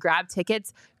you need to grab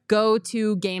tickets. Go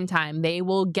to Game Time. They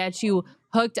will get you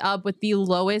hooked up with the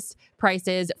lowest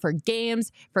prices for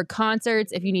games, for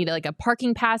concerts. If you need like a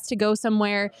parking pass to go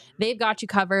somewhere, they've got you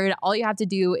covered. All you have to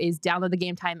do is download the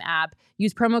Game Time app,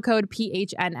 use promo code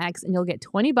PHNX, and you'll get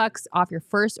 $20 off your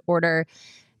first order.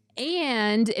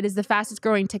 And it is the fastest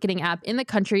growing ticketing app in the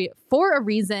country for a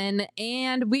reason.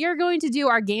 And we are going to do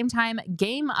our Game Time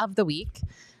Game of the Week.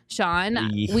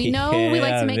 Sean, we know we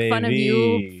like to make fun of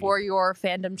you for your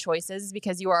fandom choices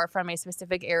because you are from a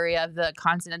specific area of the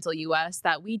continental U.S.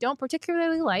 that we don't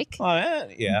particularly like. Oh,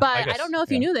 yeah. But I don't know if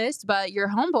you knew this, but your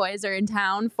homeboys are in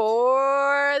town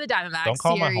for the Diamondbacks Don't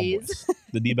call series. My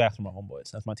homeboys. The D-backs are my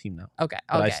homeboys. That's my team now. Okay.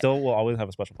 But I still will always have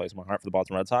a special place in my heart for the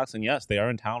Boston Red Sox. And yes, they are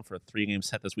in town for a 3-game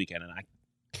set this weekend, and I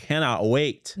cannot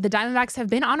wait. The Diamondbacks have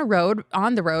been on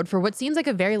the road for what seems like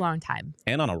a very long time.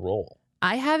 And on a roll.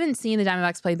 I haven't seen the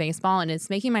Diamondbacks play baseball, and it's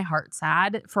making my heart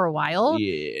sad for a while.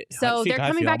 Yeah. So they're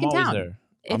coming back in town. There.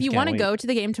 If you want to go to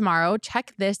the game tomorrow,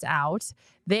 check this out.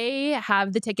 They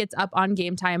have the tickets up on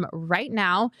Game Time right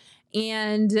now.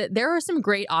 And there are some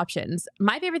great options.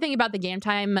 My favorite thing about the Game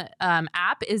Time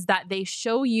app is that they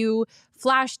show you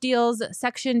flash deals,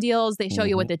 section deals. They show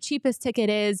you what the cheapest ticket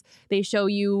is. They show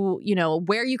you,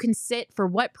 where you can sit for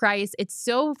what price. It's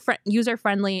so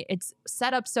user-friendly. It's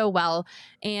set up so well.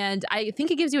 And I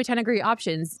think it gives you a ton of great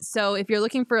options. So if you're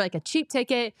looking for like a cheap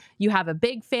ticket, you have a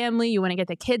big family, you want to get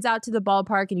the kids out to the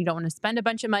ballpark and you don't want to spend a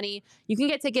bunch of money, you can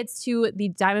get tickets to the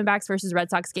Diamondbacks versus Red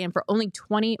Sox game for only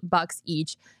 $20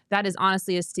 each. That is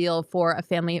honestly a steal for a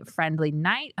family-friendly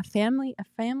night, a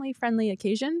family-friendly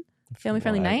occasion.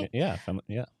 Family-friendly night? Yeah.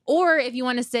 Or if you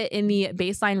want to sit in the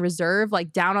baseline reserve,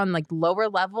 like down on like lower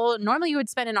level, normally you would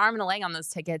spend an arm and a leg on those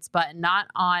tickets, but not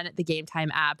on the Game Time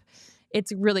app.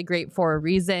 It's really great for a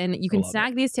reason. You can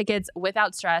snag these tickets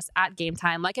without stress at Game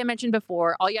Time. Like I mentioned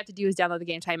before, all you have to do is download the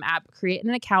Game Time app, create an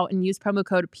account, and use promo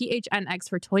code PHNX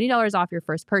for $20 off your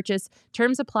first purchase.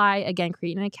 Terms apply. Again,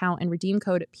 create an account and redeem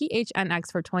code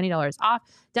PHNX for $20 off.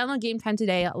 Download Game Time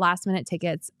today. Last minute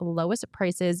tickets, lowest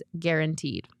prices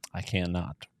guaranteed. I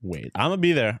cannot wait. I'm gonna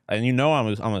be there, and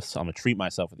I'm gonna treat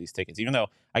myself with these tickets. Even though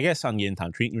I guess on Game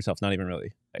Time, treating yourself's not even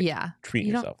really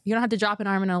treating yourself. You don't have to drop an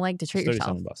arm and a leg to treat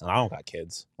yourself. $37, and I don't got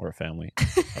kids or a family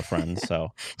or friends,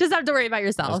 so just have to worry about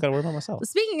yourself. I just gotta worry about myself.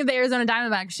 Speaking of the Arizona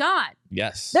Diamondbacks, Sean.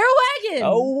 Yes. They're wagon.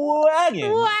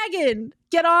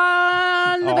 Get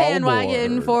on the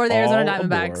bandwagon for the Arizona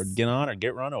Diamondbacks. Aboard. Get on or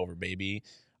get run over, baby.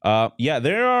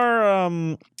 There are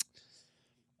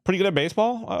pretty good at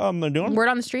baseball. They're doing word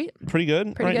on the street. Pretty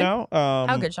good now.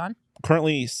 How good, Sean?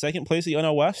 Currently second place at the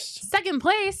NL West. Second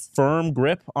place. Firm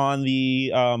grip on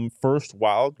the first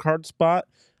wild card spot.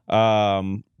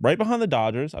 Right behind the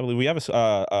Dodgers. I believe we have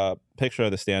a picture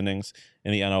of the standings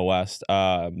in the NL West.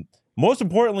 Most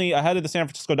importantly, ahead of the San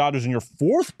Francisco Dodgers in your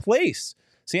fourth place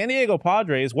San Diego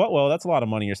Padres. Well, that's a lot of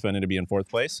money you're spending to be in fourth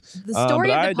place. The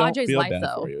story of the don't Padres' feel life, bad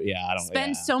though. for you. Yeah, I don't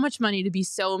Spend so much money to be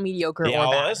so mediocre or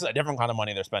well, bad. this is a different kind of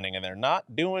money they're spending, and they're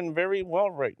not doing very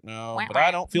well right now. Wah, But wah.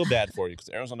 I don't feel bad for you because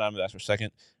Arizona Diamondbacks are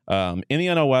second. In the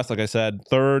NL West, like I said,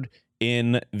 third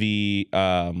in the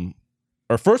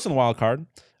or first in the wild card.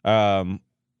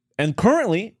 And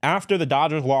currently, after the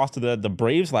Dodgers lost to the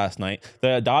Braves last night,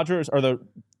 the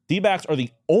D-backs are the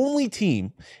only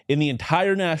team in the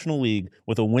entire National League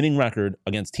with a winning record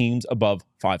against teams above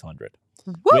 500,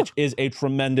 which is a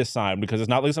tremendous sign because it's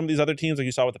not like some of these other teams like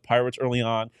you saw with the Pirates early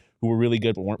on who were really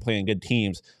good but weren't playing good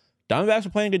teams. Diamondbacks are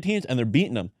playing good teams and they're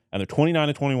beating them, and they're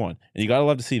 29-21, and you gotta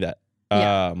love to see that.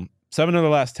 Yeah. 7 of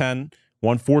their last 10.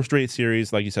 Won 4 straight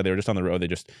series. Like you said, they were just on the road. They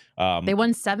just they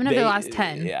won 7 of their last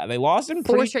 10. Yeah, they lost in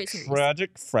 4 pretty straight series.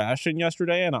 tragic fashion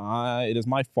yesterday, and it is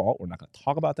my fault. We're not going to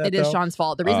talk about that. It is Sean's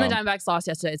fault. The reason the Diamondbacks lost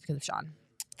yesterday is because of Sean.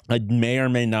 I may or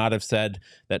may not have said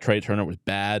that Trey Turner was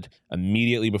bad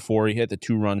immediately before he hit the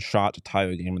 2-run shot to tie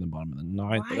the game in the bottom of the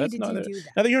ninth. Why That's did neither, you do that?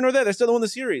 neither here nor there. They still won the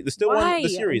series. They still won the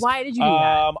series. Why did you do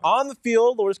that? On the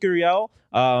field, Lourdes Gurriel,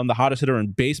 the hottest hitter in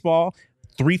baseball.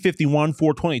 351,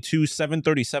 422,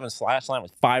 737 slash line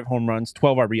with 5 home runs,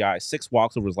 12 RBIs, 6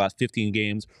 walks over his last 15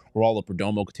 games. Rolando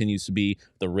Perdomo continues to be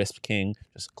the wrist king,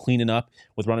 just cleaning up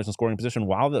with runners in scoring position,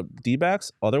 while the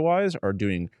D-backs otherwise are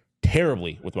doing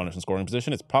terribly with runners in scoring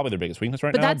position. It's probably their biggest weakness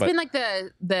right now. But that's been like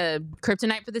the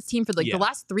kryptonite for this team for the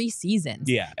last 3 seasons.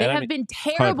 Yeah. They have been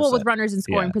terrible 100%. with runners in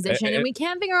scoring position, and we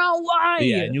can't figure out why.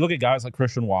 Yeah, and you look at guys like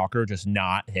Christian Walker just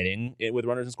not hitting it with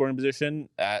runners in scoring position.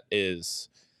 That is...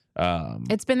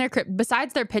 it's been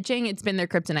besides their pitching, it's been their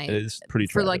kryptonite. It is pretty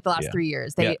for tragic. like the last 3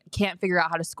 years. They can't figure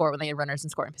out how to score when they have runners in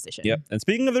scoring position. Yep. And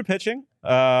speaking of their pitching,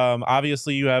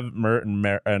 obviously you have Mert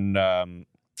and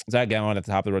Zach Gallen at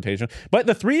the top of the rotation, but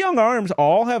the 3 young arms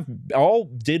all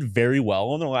did very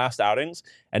well in their last outings,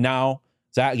 and now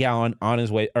Zach Davies on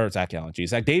his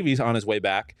way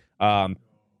back.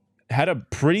 Had a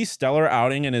pretty stellar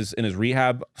outing in his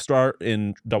rehab start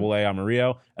in AA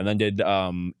Amarillo, and then did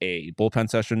a bullpen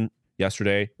session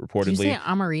yesterday, reportedly. Did you say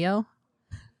Amarillo?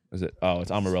 Is it? Oh,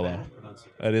 it's Amarillo.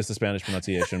 It is the Spanish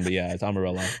pronunciation, but yeah, it's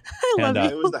Amarillo. I love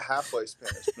It was the halfway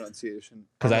Spanish pronunciation.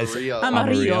 Amarillo.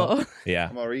 Amarillo. Yeah.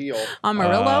 Amarillo.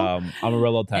 Amarillo.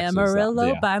 Amarillo, Texas.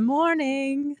 Amarillo by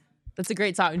morning. That's a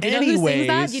great song. Do you know who sings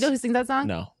that? Do you know who sings that song?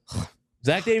 No.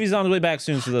 Zach Davies is on his way back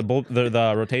soon, so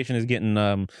the rotation is getting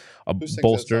a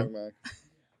bolster.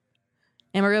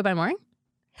 Amarillo by morning?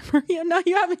 Amarillo? No,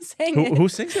 you haven't sang it. Who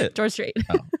sings it? George Strait.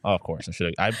 Oh, of course.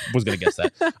 I was going to guess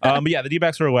that. But yeah, the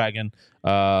D-backs are a wagon.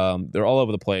 They're all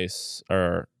over the place.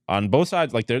 Or on both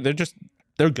sides, like they're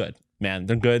good, man.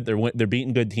 They're good. They're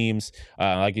beating good teams.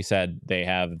 Like you said, they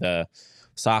have the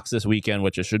Sox this weekend,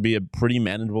 which it should be a pretty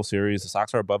manageable series. The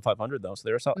Sox are above 500 though, so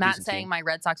they're a Matt decent saying team. My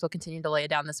Red Sox will continue to lay it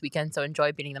down this weekend, so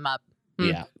enjoy beating them up.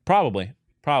 Yeah, probably.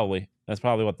 That's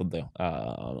probably what they'll do.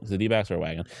 The D-backs are a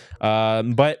wagon.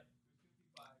 But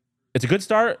it's a good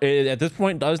start. It, at this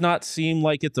point, does not seem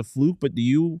like it's a fluke, but do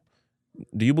you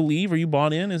believe? Are you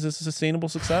bought in? Is this a sustainable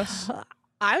success?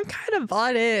 I'm kind of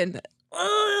bought in.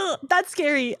 Ugh, that's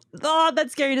scary. Oh,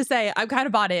 that's scary to say. I'm kind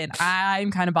of bought in.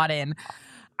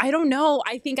 I don't know.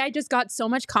 I think I just got so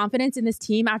much confidence in this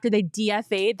team after they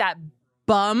DFA'd that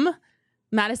bum,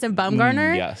 Madison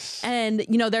Bumgarner. Yes. And,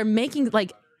 they're making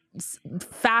like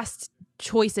fast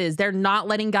choices. They're not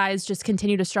letting guys just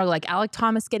continue to struggle. Like Alec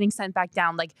Thomas getting sent back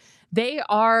down. Like they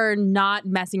are not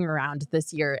messing around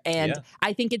this year. And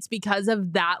I think it's because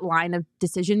of that line of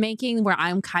decision making where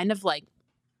I'm kind of like,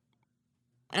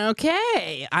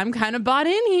 okay, I'm kind of bought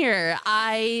in here.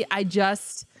 I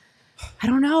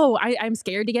don't know. I'm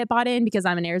scared to get bought in because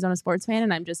I'm an Arizona sports fan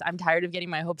and I'm tired of getting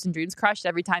my hopes and dreams crushed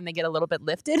every time they get a little bit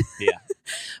lifted. Yeah.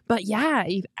 But yeah,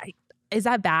 is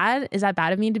that bad? Is that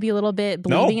bad of me to be a little bit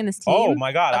believing in this team? Oh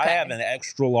my God. Okay. I have an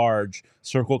extra large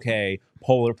Circle K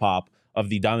Polar Pop of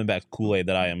the Diamondbacks Kool-Aid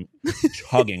that I am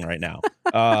chugging right now.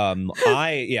 I'm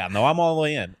all the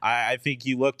way in. I think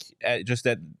you look at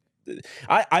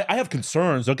I have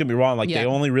concerns. Don't get me wrong. Like they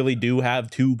only really do have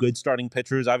 2 good starting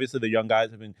pitchers. Obviously, the young guys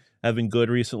have been good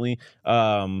recently.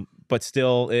 But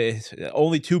still, it's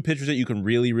only 2 pitchers that you can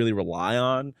really, really rely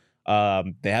on.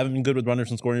 They haven't been good with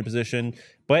runners in scoring position.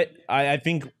 But I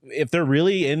think if they're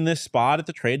really in this spot at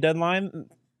the trade deadline,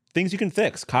 things you can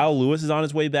fix. Kyle Lewis is on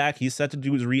his way back. He's set to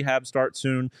do his rehab start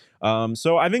soon.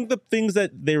 So I think the things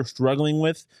that they're struggling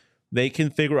with, they can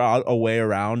figure out a way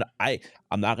around.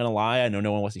 I'm not going to lie. I know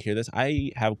no one wants to hear this.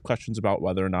 I have questions about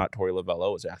whether or not Torey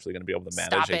Lovullo is actually going to be able to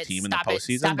manage a team in the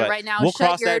postseason. Stop it right now. We'll Shut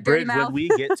cross your that dirty bridge mouth. when we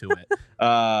get to it.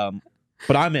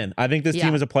 But I'm in. I think this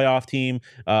team is a playoff team.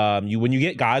 When you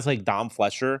get guys like Dom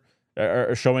Fletcher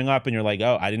are showing up, and you're like,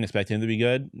 oh, I didn't expect him to be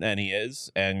good, and he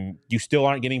is, and you still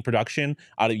aren't getting production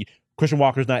out of Christian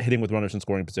Walker's not hitting with runners in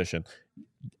scoring position.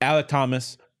 Alec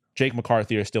Thomas, Jake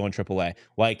McCarthy are still in AAA.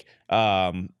 Like,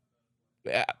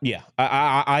 yeah,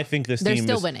 I think this They're team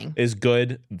still winning. is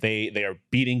good. They are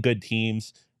beating good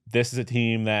teams. This is a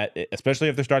team that, especially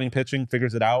if they're starting pitching,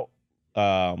 figures it out.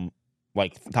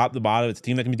 Like top to bottom, it's a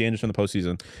team that can be dangerous in the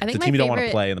postseason. It's a team you don't want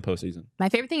to play in the postseason. My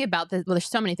favorite thing about this, well, there's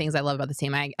so many things I love about this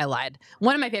team. I lied.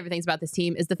 One of my favorite things about this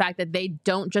team is the fact that they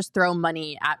don't just throw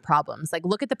money at problems. Like,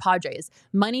 look at the Padres.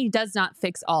 Money does not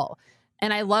fix all.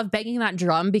 And I love banging that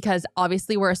drum because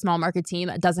obviously we're a small market team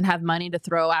that doesn't have money to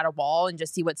throw at a wall and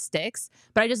just see what sticks.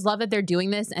 But I just love that they're doing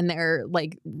this, and their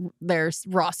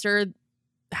roster,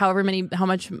 how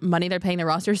much money they're paying their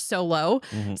roster is so low.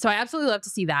 Mm-hmm. So I absolutely love to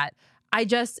see that.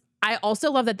 I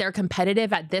also love that they're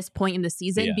competitive at this point in the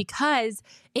season because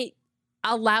it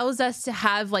allows us to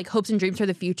have like hopes and dreams for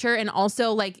the future. And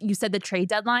also, like you said, the trade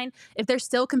deadline, if they're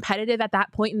still competitive at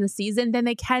that point in the season, then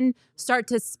they can start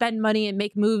to spend money and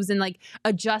make moves and like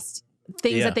adjust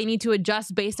things that they need to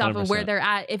adjust based off 100%. Of where they're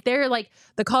at. If they're like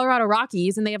the Colorado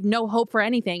Rockies and they have no hope for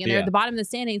anything and they're at the bottom of the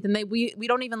standings, then we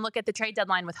don't even look at the trade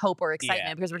deadline with hope or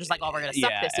excitement because we're just like, oh, we're gonna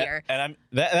suck this year. And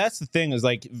that's the thing is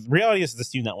like reality is this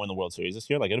team not win the World Series this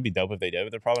year. Like it'll be dope if they did,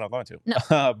 but they're probably not going to.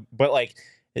 No. But like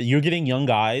you're getting young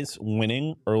guys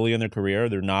winning early in their career.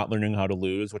 They're not learning how to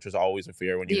lose, which is always a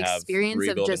fear when you have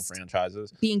rebuilding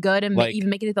franchises. Being good and like, even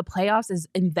making it to the playoffs is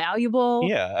invaluable.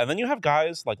 Yeah, and then you have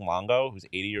guys like Longo, who's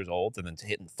 80 years old, and then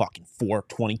hitting fucking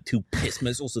 422 piss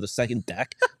missiles to the second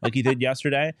deck like he did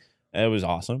yesterday. It was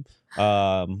awesome.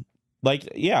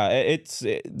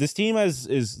 This team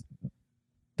is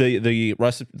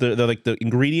the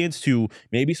ingredients to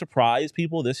maybe surprise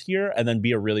people this year and then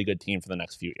be a really good team for the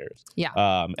next few years.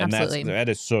 Yeah. And that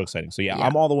is so exciting. So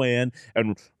I'm all the way in.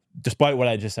 And despite what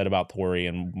I just said about Torrey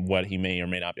and what he may or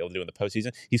may not be able to do in the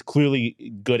postseason, he's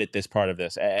clearly good at this part of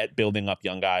this, at building up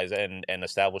young guys and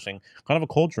establishing kind of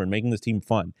a culture and making this team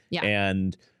fun. Yeah.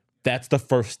 And that's the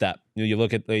first step. You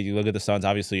look at the Suns.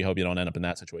 Obviously, you hope you don't end up in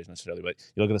that situation necessarily, but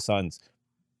you look at the Suns.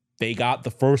 They got the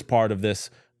first part of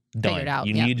this done.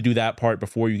 You need to do that part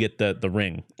before you get the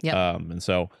ring. Yep. And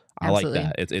so I like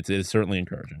that. It's certainly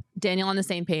encouraging. Daniel on the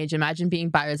same page. Imagine being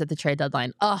buyers at the trade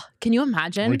deadline. Can you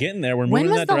imagine? We're getting there. We're moving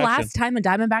in that direction. When was the last time the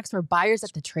Diamondbacks were buyers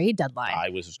at the trade deadline? I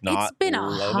was not. It's been a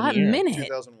hot minute.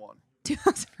 2001.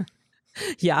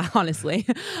 Yeah, honestly.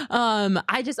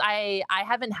 I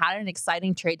haven't had an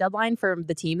exciting trade deadline for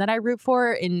the team that I root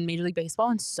for in Major League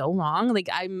Baseball in so long. Like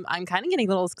I'm kind of getting a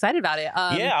little excited about it.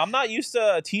 I'm not used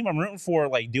to a team I'm rooting for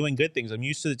like doing good things. I'm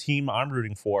used to the team I'm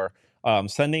rooting for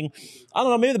sending, I don't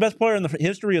know, maybe the best player in the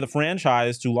history of the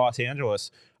franchise to Los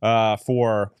Angeles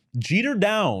for Jeter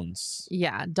Downs.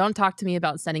 Yeah, don't talk to me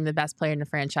about sending the best player in the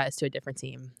franchise to a different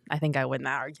team. I think I win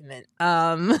that argument.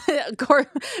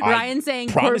 Ryan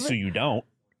saying, I promise you don't.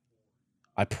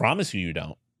 I promise you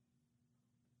don't.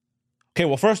 Okay,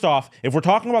 well, first off, if we're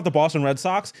talking about the Boston Red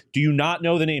Sox, do you not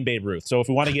know the name Babe Ruth? So if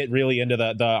we want to get really into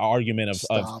the argument of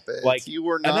Stop it. Like, you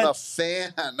were not a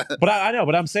fan. But I know,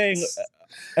 but I'm saying,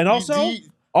 and also.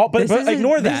 But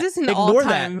ignore that. This is an ignore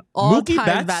that.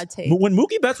 All-time bad take. When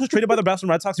Mookie Betts was traded by the Boston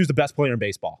Red Sox, he was the best player in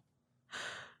baseball.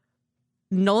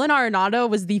 Nolan Arenado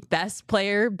was the best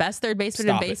third baseman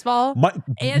in baseball.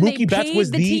 And Mookie Betts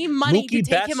was the team money to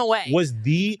take him away. Was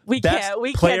the we best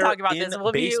can't player talk about this.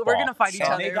 We're gonna fight each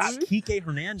other. They got Kike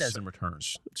Hernandez in return.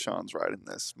 Sean's right in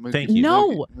this. Thank you.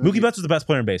 No, Mookie Betts was the best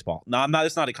player in baseball. No, I'm not.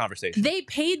 It's not a conversation. They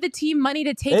paid the team money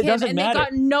to take him, and they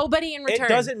got nobody in return. It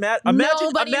doesn't matter.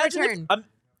 Nobody in return.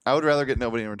 I would rather get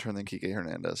nobody in return than Kike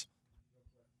Hernandez.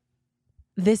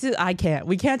 I can't.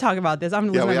 We can't talk about this.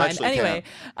 I'm gonna lose my mind. Anyway,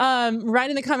 right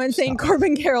in the comments saying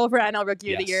Corbin Carroll for NL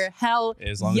Rookie of the Year. Hell,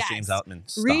 as long as James Outman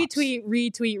stops.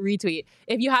 Retweet.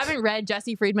 If you haven't read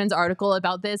Jesse Friedman's article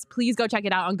about this, please go check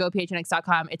it out on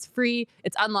GoPHNX.com. It's free.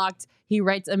 It's unlocked. He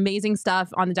writes amazing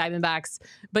stuff on the Diamondbacks.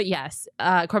 But yes,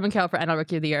 Corbin Carroll for NL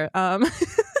Rookie of the Year.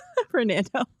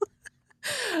 Fernando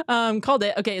called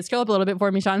it. Okay, scroll up a little bit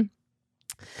for me, Sean.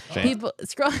 Shane,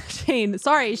 scroll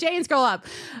up.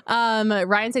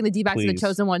 Ryan saying the D-backs are the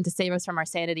chosen one to save us from our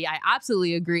sanity. I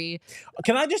absolutely agree.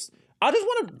 I just want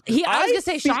to. I was gonna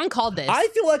say Sean called this. I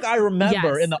feel like I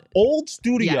remember in the old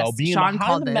studio being Sean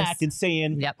behind the Mac and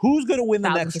saying, "Who's gonna win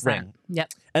the next ring?"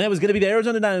 Yep. And it was going to be the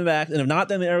Arizona Diamondbacks, and if not,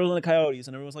 then the Arizona Coyotes.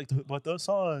 And everyone's like, but those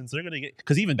Suns, they're going to get,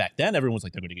 because even back then, everyone was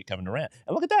like, they're going to get Kevin Durant.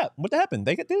 And look at that. What happened?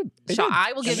 They did. Sean,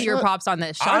 I will give you your props on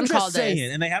this. Sean I'm just called saying,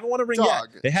 this. and they haven't won a ring yet.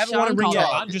 They haven't won a ring yet.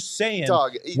 I'm just saying,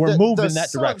 we're moving in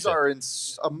that direction. The Suns are in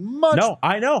a much. No,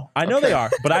 I know they are,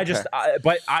 but I just, I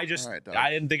Right,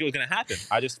 didn't think it was going to happen.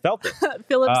 I just felt it.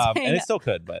 Philip and it still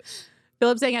could, but.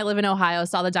 Philip saying, I live in Ohio,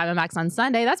 saw the Diamondbacks on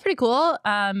Sunday. That's pretty cool.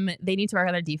 They need to work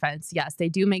on their defense. Yes, they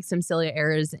do make some silly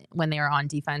errors when they are on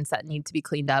defense that need to be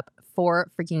cleaned up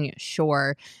for freaking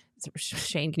sure.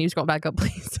 Shane, can you scroll back up,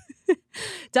 please?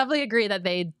 Definitely agree that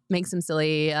they make some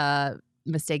silly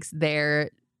mistakes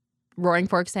there. Roaring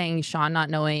Fork saying, Sean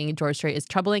not knowing George Strait is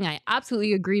troubling. I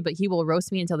absolutely agree, but he will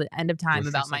roast me until the end of time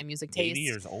about my music taste. 80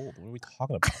 years old. What are we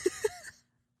talking about?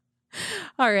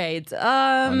 All right.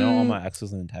 I know all my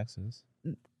exes in Texas.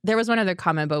 There was one other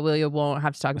comment, but William won't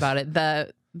have to talk about it.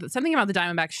 The something about the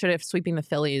Diamondbacks should have sweeping the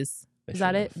Phillies. Is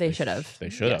that it? They should have. They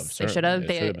should have. Yes, they should have.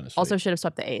 They also should have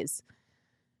swept the A's.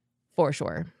 For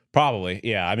sure. Probably.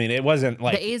 Yeah. I mean, it wasn't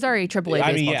like the A's are a AAA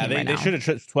baseball team they should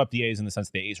have swept the A's in the sense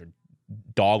the A's are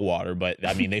dog water, but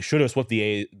I mean, they should have swept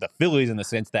the Phillies in the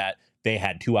sense that they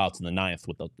had 2 outs in the 9th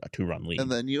with a 2-run lead.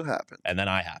 And then you happened. And then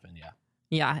I happened. Yeah.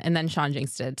 Yeah, and then Sean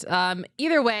jinxed it.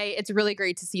 Either way, it's really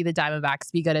great to see the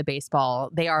Diamondbacks be good at baseball.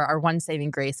 They are our one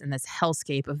saving grace in this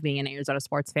hellscape of being an Arizona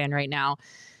sports fan right now.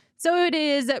 So it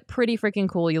is pretty freaking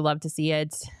cool. You love to see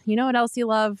it. You know what else you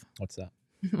love? What's that?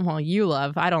 Well, you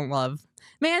love. I don't love.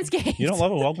 Manscaped. You don't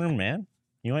love a well-groomed man?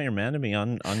 You want your man to be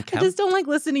unkempt? I just don't like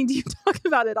listening to you talk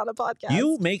about it on a podcast.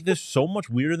 You make this so much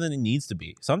weirder than it needs to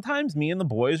be. Sometimes me and the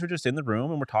boys are just in the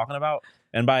room and we're talking about,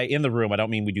 and by in the room, I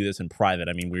don't mean we do this in private.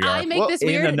 I mean we are I make this in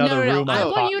weird. another room. I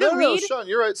want you to read. Sean,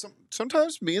 you're right.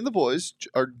 Sometimes me and the boys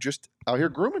are just out here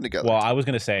grooming together. Well, I was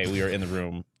going to say we are in the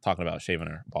room talking about shaving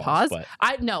our balls. Pause. But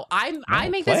I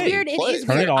make this weird. It is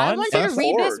Turn weird. it on. I want you to Fast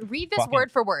read forward. this. Read this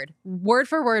word for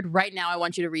word right now. I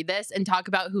want you to read this and talk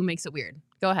about who makes it weird.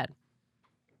 Go ahead.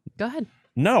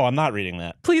 No, I'm not reading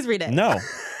that. Please read it. No,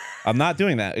 I'm not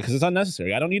doing that because it's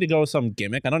unnecessary. I don't need to go with some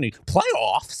gimmick. I don't need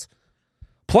playoffs.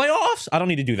 I don't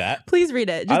need to do that. Please read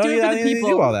it. Just do it for the people. I don't need to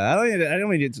do all that. I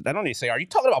don't need to say, are you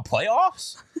talking about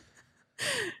playoffs?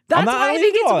 That's why I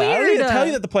think it's weird. I don't need to tell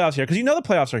you that the playoffs are here because you know the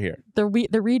playoffs are here. The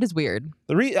read is weird.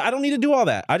 I don't need to do all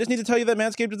that. I just need to tell you that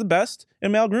Manscaped is the best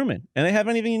in male grooming, and they have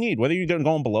anything you need. Whether you're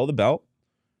going below the belt,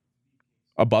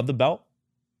 above the belt,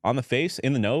 on the face,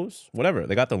 in the nose, whatever.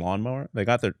 They got the lawnmower. They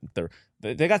got they got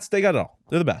it all.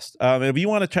 They're the best. If you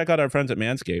want to check out our friends at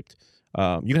Manscaped,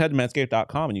 you can head to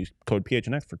manscaped.com and use code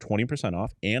PHNX for 20%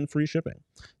 off and free shipping.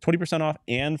 20% off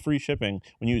and free shipping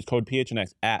when you use code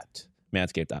PHNX at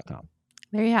manscaped.com.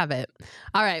 There you have it.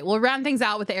 All right, we'll round things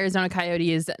out with the Arizona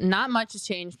Coyotes. Not much has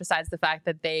changed besides the fact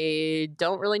that they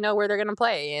don't really know where they're going to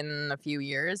play in a few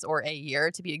years, or a year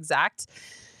to be exact.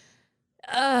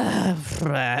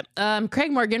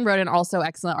 Craig Morgan wrote an also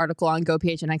excellent article on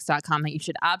gophnx.com that you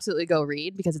should absolutely go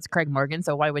read because it's Craig Morgan,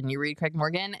 so why wouldn't you read Craig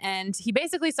Morgan? And he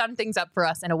basically summed things up for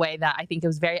us in a way that I think it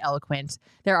was very eloquent.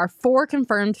 There are 4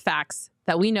 confirmed facts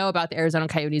that we know about the Arizona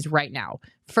Coyotes right now.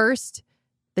 First,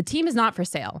 the team is not for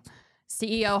sale.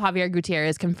 CEO Javier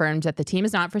Gutierrez confirmed that the team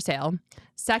is not for sale.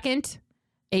 Second,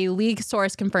 a league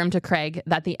source confirmed to Craig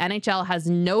that the NHL has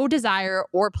no desire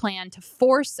or plan to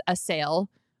force a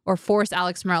sale or force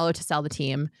Alex Morello to sell the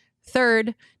team.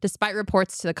 Third, despite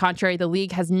reports to the contrary, the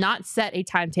league has not set a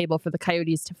timetable for the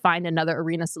Coyotes to find another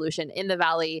arena solution in the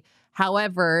Valley.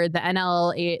 However, the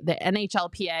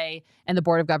NHLPA and the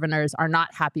Board of Governors are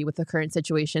not happy with the current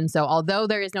situation. So although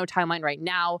there is no timeline right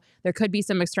now, there could be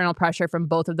some external pressure from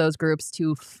both of those groups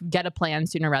to get a plan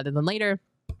sooner rather than later.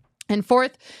 And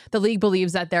fourth, the league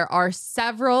believes that there are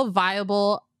several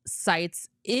viable sites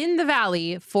in the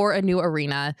Valley for a new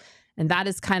arena. And that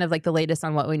is kind of like the latest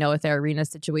on what we know with their arena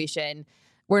situation.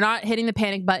 We're not hitting the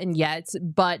panic button yet,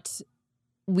 but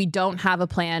we don't have a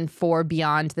plan for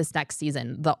beyond this next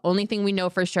season. The only thing we know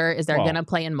for sure is they're going to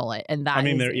play in mullet. And that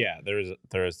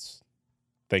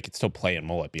they could still play in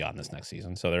mullet beyond this next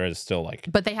season. So there is still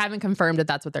But they haven't confirmed that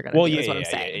that's what they're going to do, is what I'm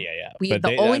saying. Yeah.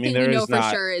 The only thing we know for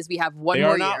sure is we have one more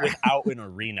year. They are not without an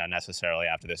arena necessarily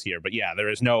after this year. But yeah, there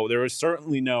is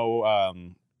certainly no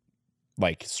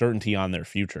certainty on their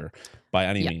future by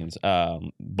any means.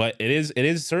 But it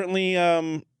is certainly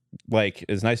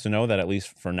it's nice to know that at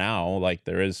least for now,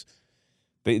 there is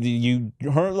you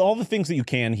heard all the things that you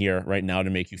can hear right now to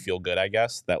make you feel good, I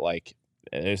guess, that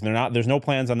there's no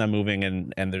plans on them moving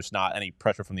and there's not any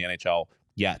pressure from the NHL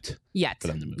yet. Yet. For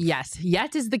them to move. Yes.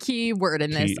 Yet is the key word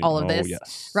in this, all of this.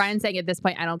 Yes. Ryan saying at this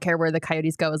point, I don't care where the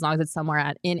Coyotes go as long as it's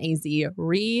somewhere in AZ.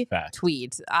 Retweet.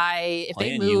 If Play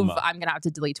they in move, Yuma. I'm going to have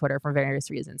to delete Twitter for various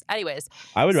reasons. Anyways.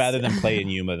 I would rather them play in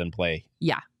Yuma than play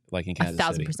like in Kansas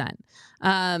City.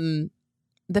 1,000%.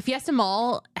 The Fiesta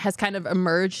Mall has kind of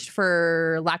emerged,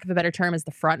 for lack of a better term, as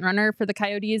the front runner for the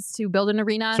Coyotes to build an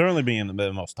arena. Certainly being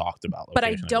the most talked about. But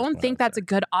I don't think that's a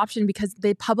good option because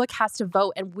the public has to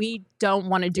vote, and we don't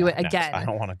want to do it again. I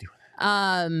don't want to do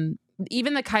it.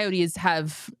 Even the Coyotes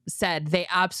have said they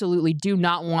absolutely do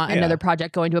not want another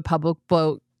project going to a public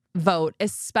vote,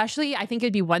 especially I think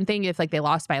it'd be one thing if like they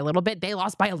lost by a little bit. They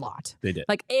lost by a lot. They did.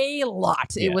 Like a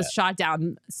lot. It was shot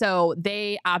down. So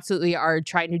they absolutely are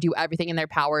trying to do everything in their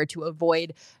power to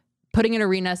avoid putting an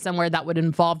arena somewhere that would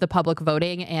involve the public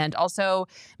voting. And also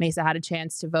Mesa had a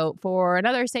chance to vote for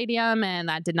another stadium and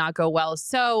that did not go well.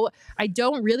 So I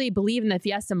don't really believe in the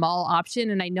Fiesta Mall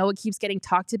option. And I know it keeps getting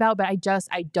talked about, but I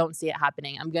don't see it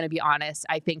happening. I'm going to be honest.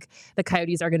 I think the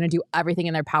Coyotes are going to do everything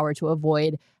in their power to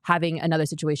avoid having another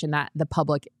situation that the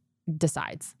public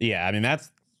decides. Yeah. I mean,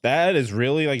 that is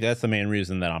really like, that's the main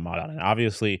reason that I'm not on it.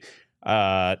 Obviously,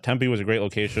 Tempe was a great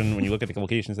location. When you look at the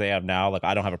locations they have now, like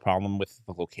I don't have a problem with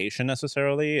the location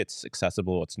necessarily. It's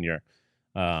accessible. It's near,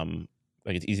 like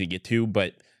it's easy to get to.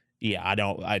 But yeah,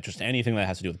 I just anything that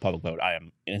has to do with the public vote, I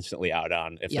am instantly out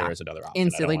on. If there is another option,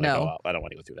 instantly I don't want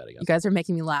to go through that again. You guys are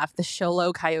making me laugh. The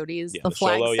Sholo Coyotes, Yeah, the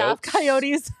Flagstaff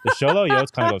Coyotes, the Sholo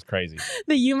Yotes kind of goes crazy.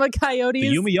 The Yuma Coyotes, the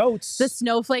Yuma Yotes, the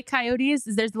Snowflake Coyotes.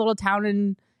 There's a little town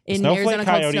in Snowflake Arizona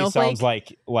Coyote called Snowflake.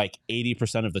 sounds like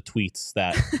 80% of the tweets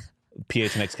that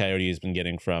PHNX Coyote has been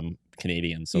getting from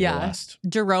Canadians over the last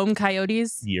Jerome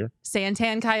Coyotes year.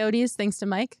 Santan Coyotes, thanks to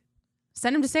Mike.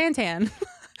 Send him to Santan.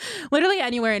 Literally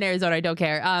anywhere in Arizona, I don't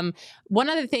care. One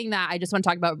other thing that I just want to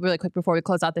talk about really quick before we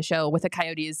close out the show with the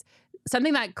Coyotes,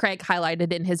 something that Craig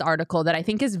highlighted in his article that I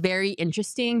think is very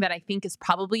interesting, that I think is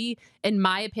probably, in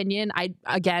my opinion, I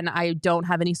don't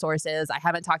have any sources. I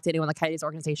haven't talked to anyone in the Coyotes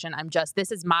organization.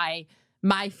 This is my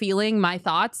feeling, my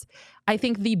thoughts. I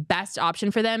think the best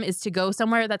option for them is to go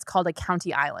somewhere that's called a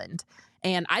county island.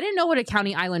 And I didn't know what a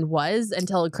county island was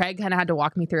until Craig kind of had to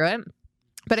walk me through it.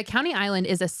 But a county island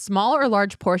is a small or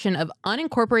large portion of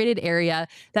unincorporated area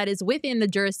that is within the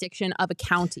jurisdiction of a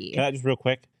county. Can I just real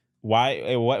quick?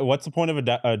 Why? What's the point of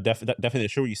a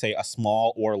definition where you say a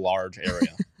small or large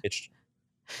area? It's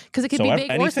because it could be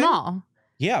big or small.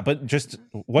 Yeah, but just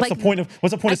what's the point of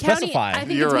specifying? I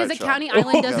think it's because a county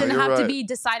island doesn't have to be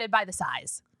decided by the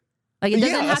size. Like it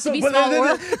doesn't have to be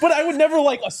small. But I would never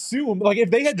like assume like if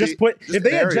they had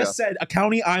just said a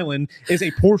county island is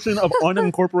a portion of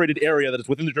unincorporated area that is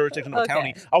within the jurisdiction of a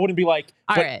county, I wouldn't be like,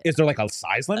 is there like a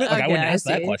size limit? Like I wouldn't ask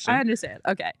that question. I understand.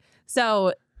 Okay,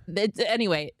 so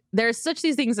anyway, there's such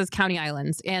these things as county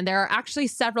islands, and there are actually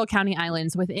several county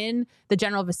islands within the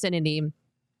general vicinity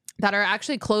that are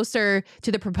actually closer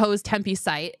to the proposed Tempe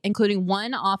site, including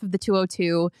one off of the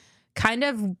 202. Kind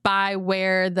of by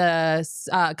where the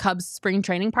Cubs spring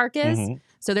training park is. Mm-hmm.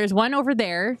 So there's one over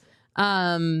there.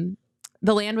 The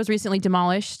land was recently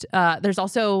demolished. There's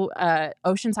also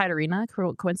Oceanside Arena,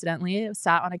 coincidentally,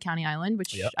 sat on a county island,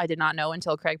 which I did not know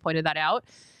until Craig pointed that out.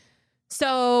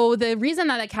 So the reason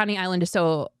that county island is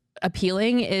so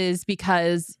appealing is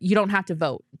because you don't have to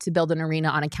vote to build an arena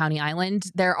on a county island.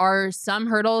 There are some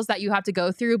hurdles that you have to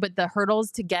go through, but the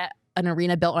hurdles to get an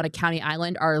arena built on a county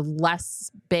island are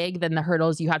less big than the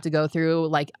hurdles you have to go through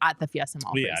like at the Fiesta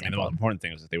Mall. Well, yeah, I mean, the most important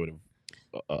thing is that they would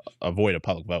avoid a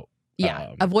public vote.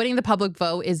 Yeah, avoiding the public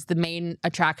vote is the main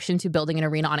attraction to building an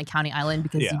arena on a county island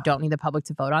because you don't need the public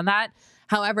to vote on that.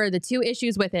 However, the two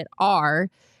issues with it are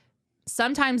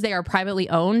sometimes they are privately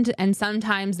owned and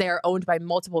sometimes they are owned by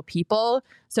multiple people.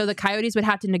 So the Coyotes would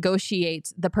have to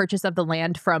negotiate the purchase of the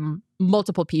land from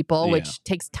multiple people, which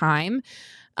takes time.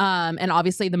 And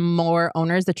obviously the more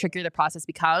owners, the trickier the process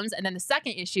becomes. And then the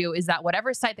second issue is that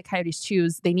whatever site the Coyotes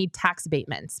choose, they need tax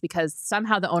abatements because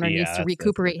somehow the owner needs to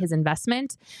recuperate his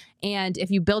investment. And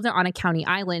if you build it on a county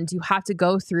island, you have to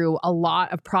go through a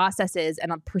lot of processes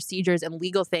and procedures and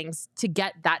legal things to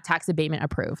get that tax abatement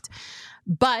approved.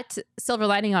 But silver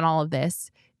lining on all of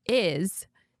this is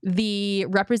the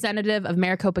representative of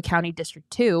Maricopa County District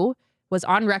 2 was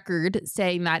on record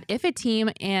saying that if a team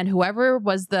and whoever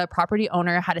was the property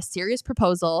owner had a serious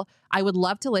proposal, I would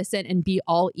love to listen and be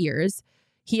all ears.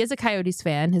 He is a Coyotes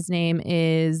fan. His name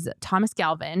is Thomas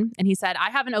Galvin. And he said, I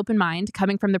have an open mind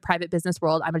coming from the private business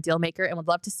world. I'm a deal maker and would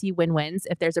love to see win-wins.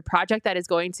 If there's a project that is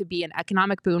going to be an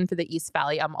economic boon for the East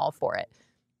Valley, I'm all for it.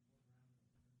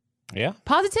 Yeah.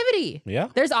 Positivity. Yeah.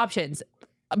 There's options.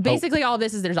 Basically, all of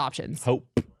this is there's options. Hope.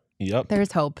 Yep.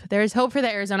 There's hope. There's hope for the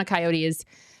Arizona Coyotes.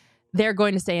 They're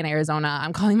going to stay in Arizona.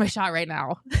 I'm calling my shot right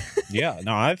now. Yeah,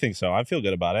 no, I think so. I feel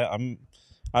good about it. I'm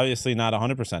obviously not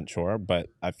 100% sure, but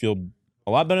I feel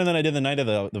a lot better than I did the night of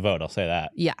the vote. I'll say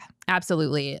that. Yeah,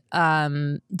 absolutely.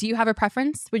 Do you have a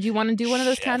preference? Would you want to do one of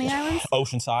those county islands?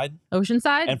 Oceanside.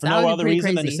 Oceanside? And for That would no be other pretty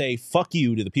reason than to crazy. say fuck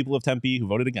you to the people of Tempe who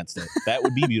voted against it. That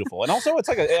would be beautiful. And also, it's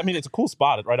like, it's a cool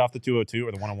spot right off the 202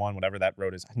 or the 101, whatever that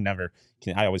road is.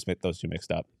 I always get those two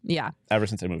mixed up. Yeah. Ever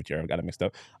since I moved here, I've got it mixed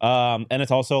up. And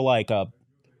it's also like a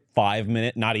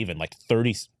 5-minute, not even like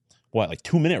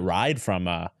 2-minute ride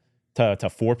from to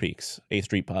Four Peaks, 8th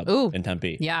Street Pub in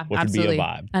Tempe. Yeah, which absolutely. would be a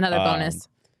vibe. Another bonus.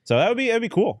 So it'd be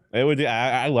cool. It would.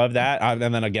 I love that. And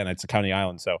then again, it's a county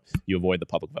island, so you avoid the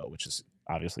public vote, which is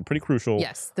obviously pretty crucial.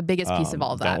 Yes, the biggest piece of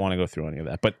all of that. Don't want to go through any of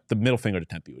that, but the middle finger to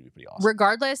Tempe would be pretty awesome.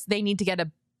 Regardless, they need to get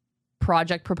a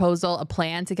project proposal, a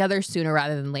plan together sooner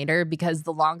rather than later, because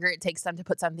the longer it takes them to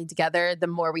put something together, the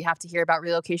more we have to hear about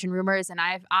relocation rumors. And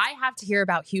I have to hear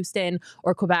about Houston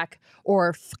or Quebec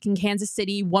or fucking Kansas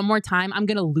City one more time, I'm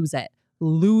gonna lose it.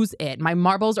 My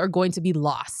marbles are going to be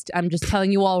lost. I'm just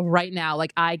telling you all right now,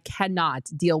 like, I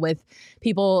cannot deal with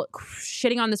people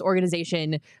shitting on this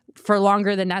organization for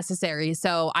longer than necessary.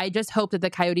 So I just hope that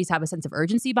the Coyotes have a sense of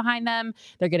urgency behind them.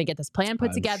 They're going to get this plan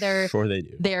put together. Sure they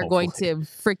do. They're going to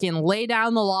freaking lay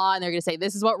down the law, and they're going to say,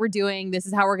 this is what we're doing. This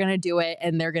is how we're going to do it.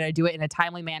 And they're going to do it in a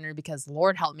timely manner, because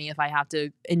Lord help me if I have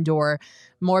to endure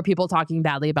more people talking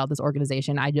badly about this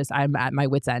organization. I'm at my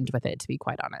wit's end with it, to be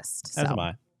quite honest. As am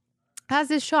I. As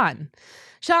is Sean.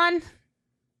 Sean,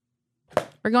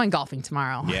 we're going golfing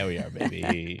tomorrow. Yeah, we are,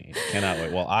 baby. Cannot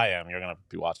wait. Well, I am. You're going to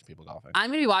be watching people golfing. I'm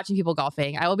going to be watching people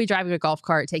golfing. I will be driving a golf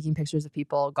cart, taking pictures of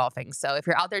people golfing. So if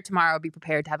you're out there tomorrow, be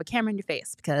prepared to have a camera in your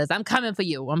face, because I'm coming for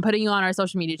you. I'm putting you on our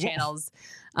social media channels.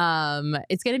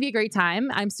 It's going to be a great time.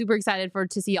 I'm super excited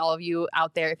to see all of you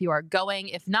out there if you are going.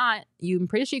 If not, I'm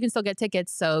pretty sure you can still get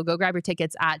tickets. So go grab your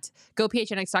tickets at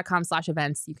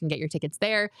gophnx.com/events. You can get your tickets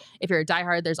there. If you're a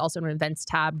diehard, there's also an events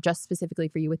tab just specifically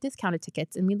for you with discounted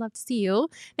tickets. And we'd love to see you.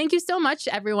 Thank you so much,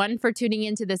 everyone, for tuning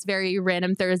into this very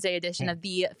random Thursday edition of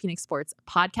the Phoenix Sports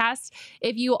Podcast.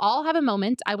 If you all have a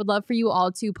moment, I would love for you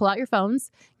all to pull out your phones,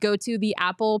 go to the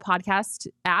Apple Podcast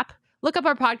app, look up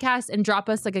our podcast, and drop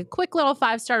us like a quick little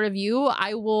 5-star review.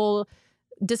 I will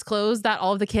disclose that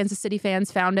all of the Kansas City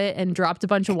fans found it and dropped a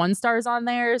bunch of 1-stars on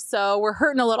there. So we're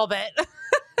hurting a little bit.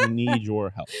 We need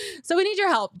your help. So we need your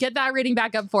help. Get that rating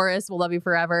back up for us. We'll love you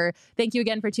forever. Thank you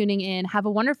again for tuning in. Have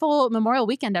a wonderful Memorial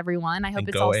Weekend, everyone. I hope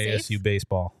it's all safe. Go ASU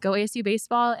baseball. Go ASU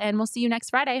baseball, and we'll see you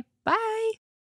next Friday. Bye.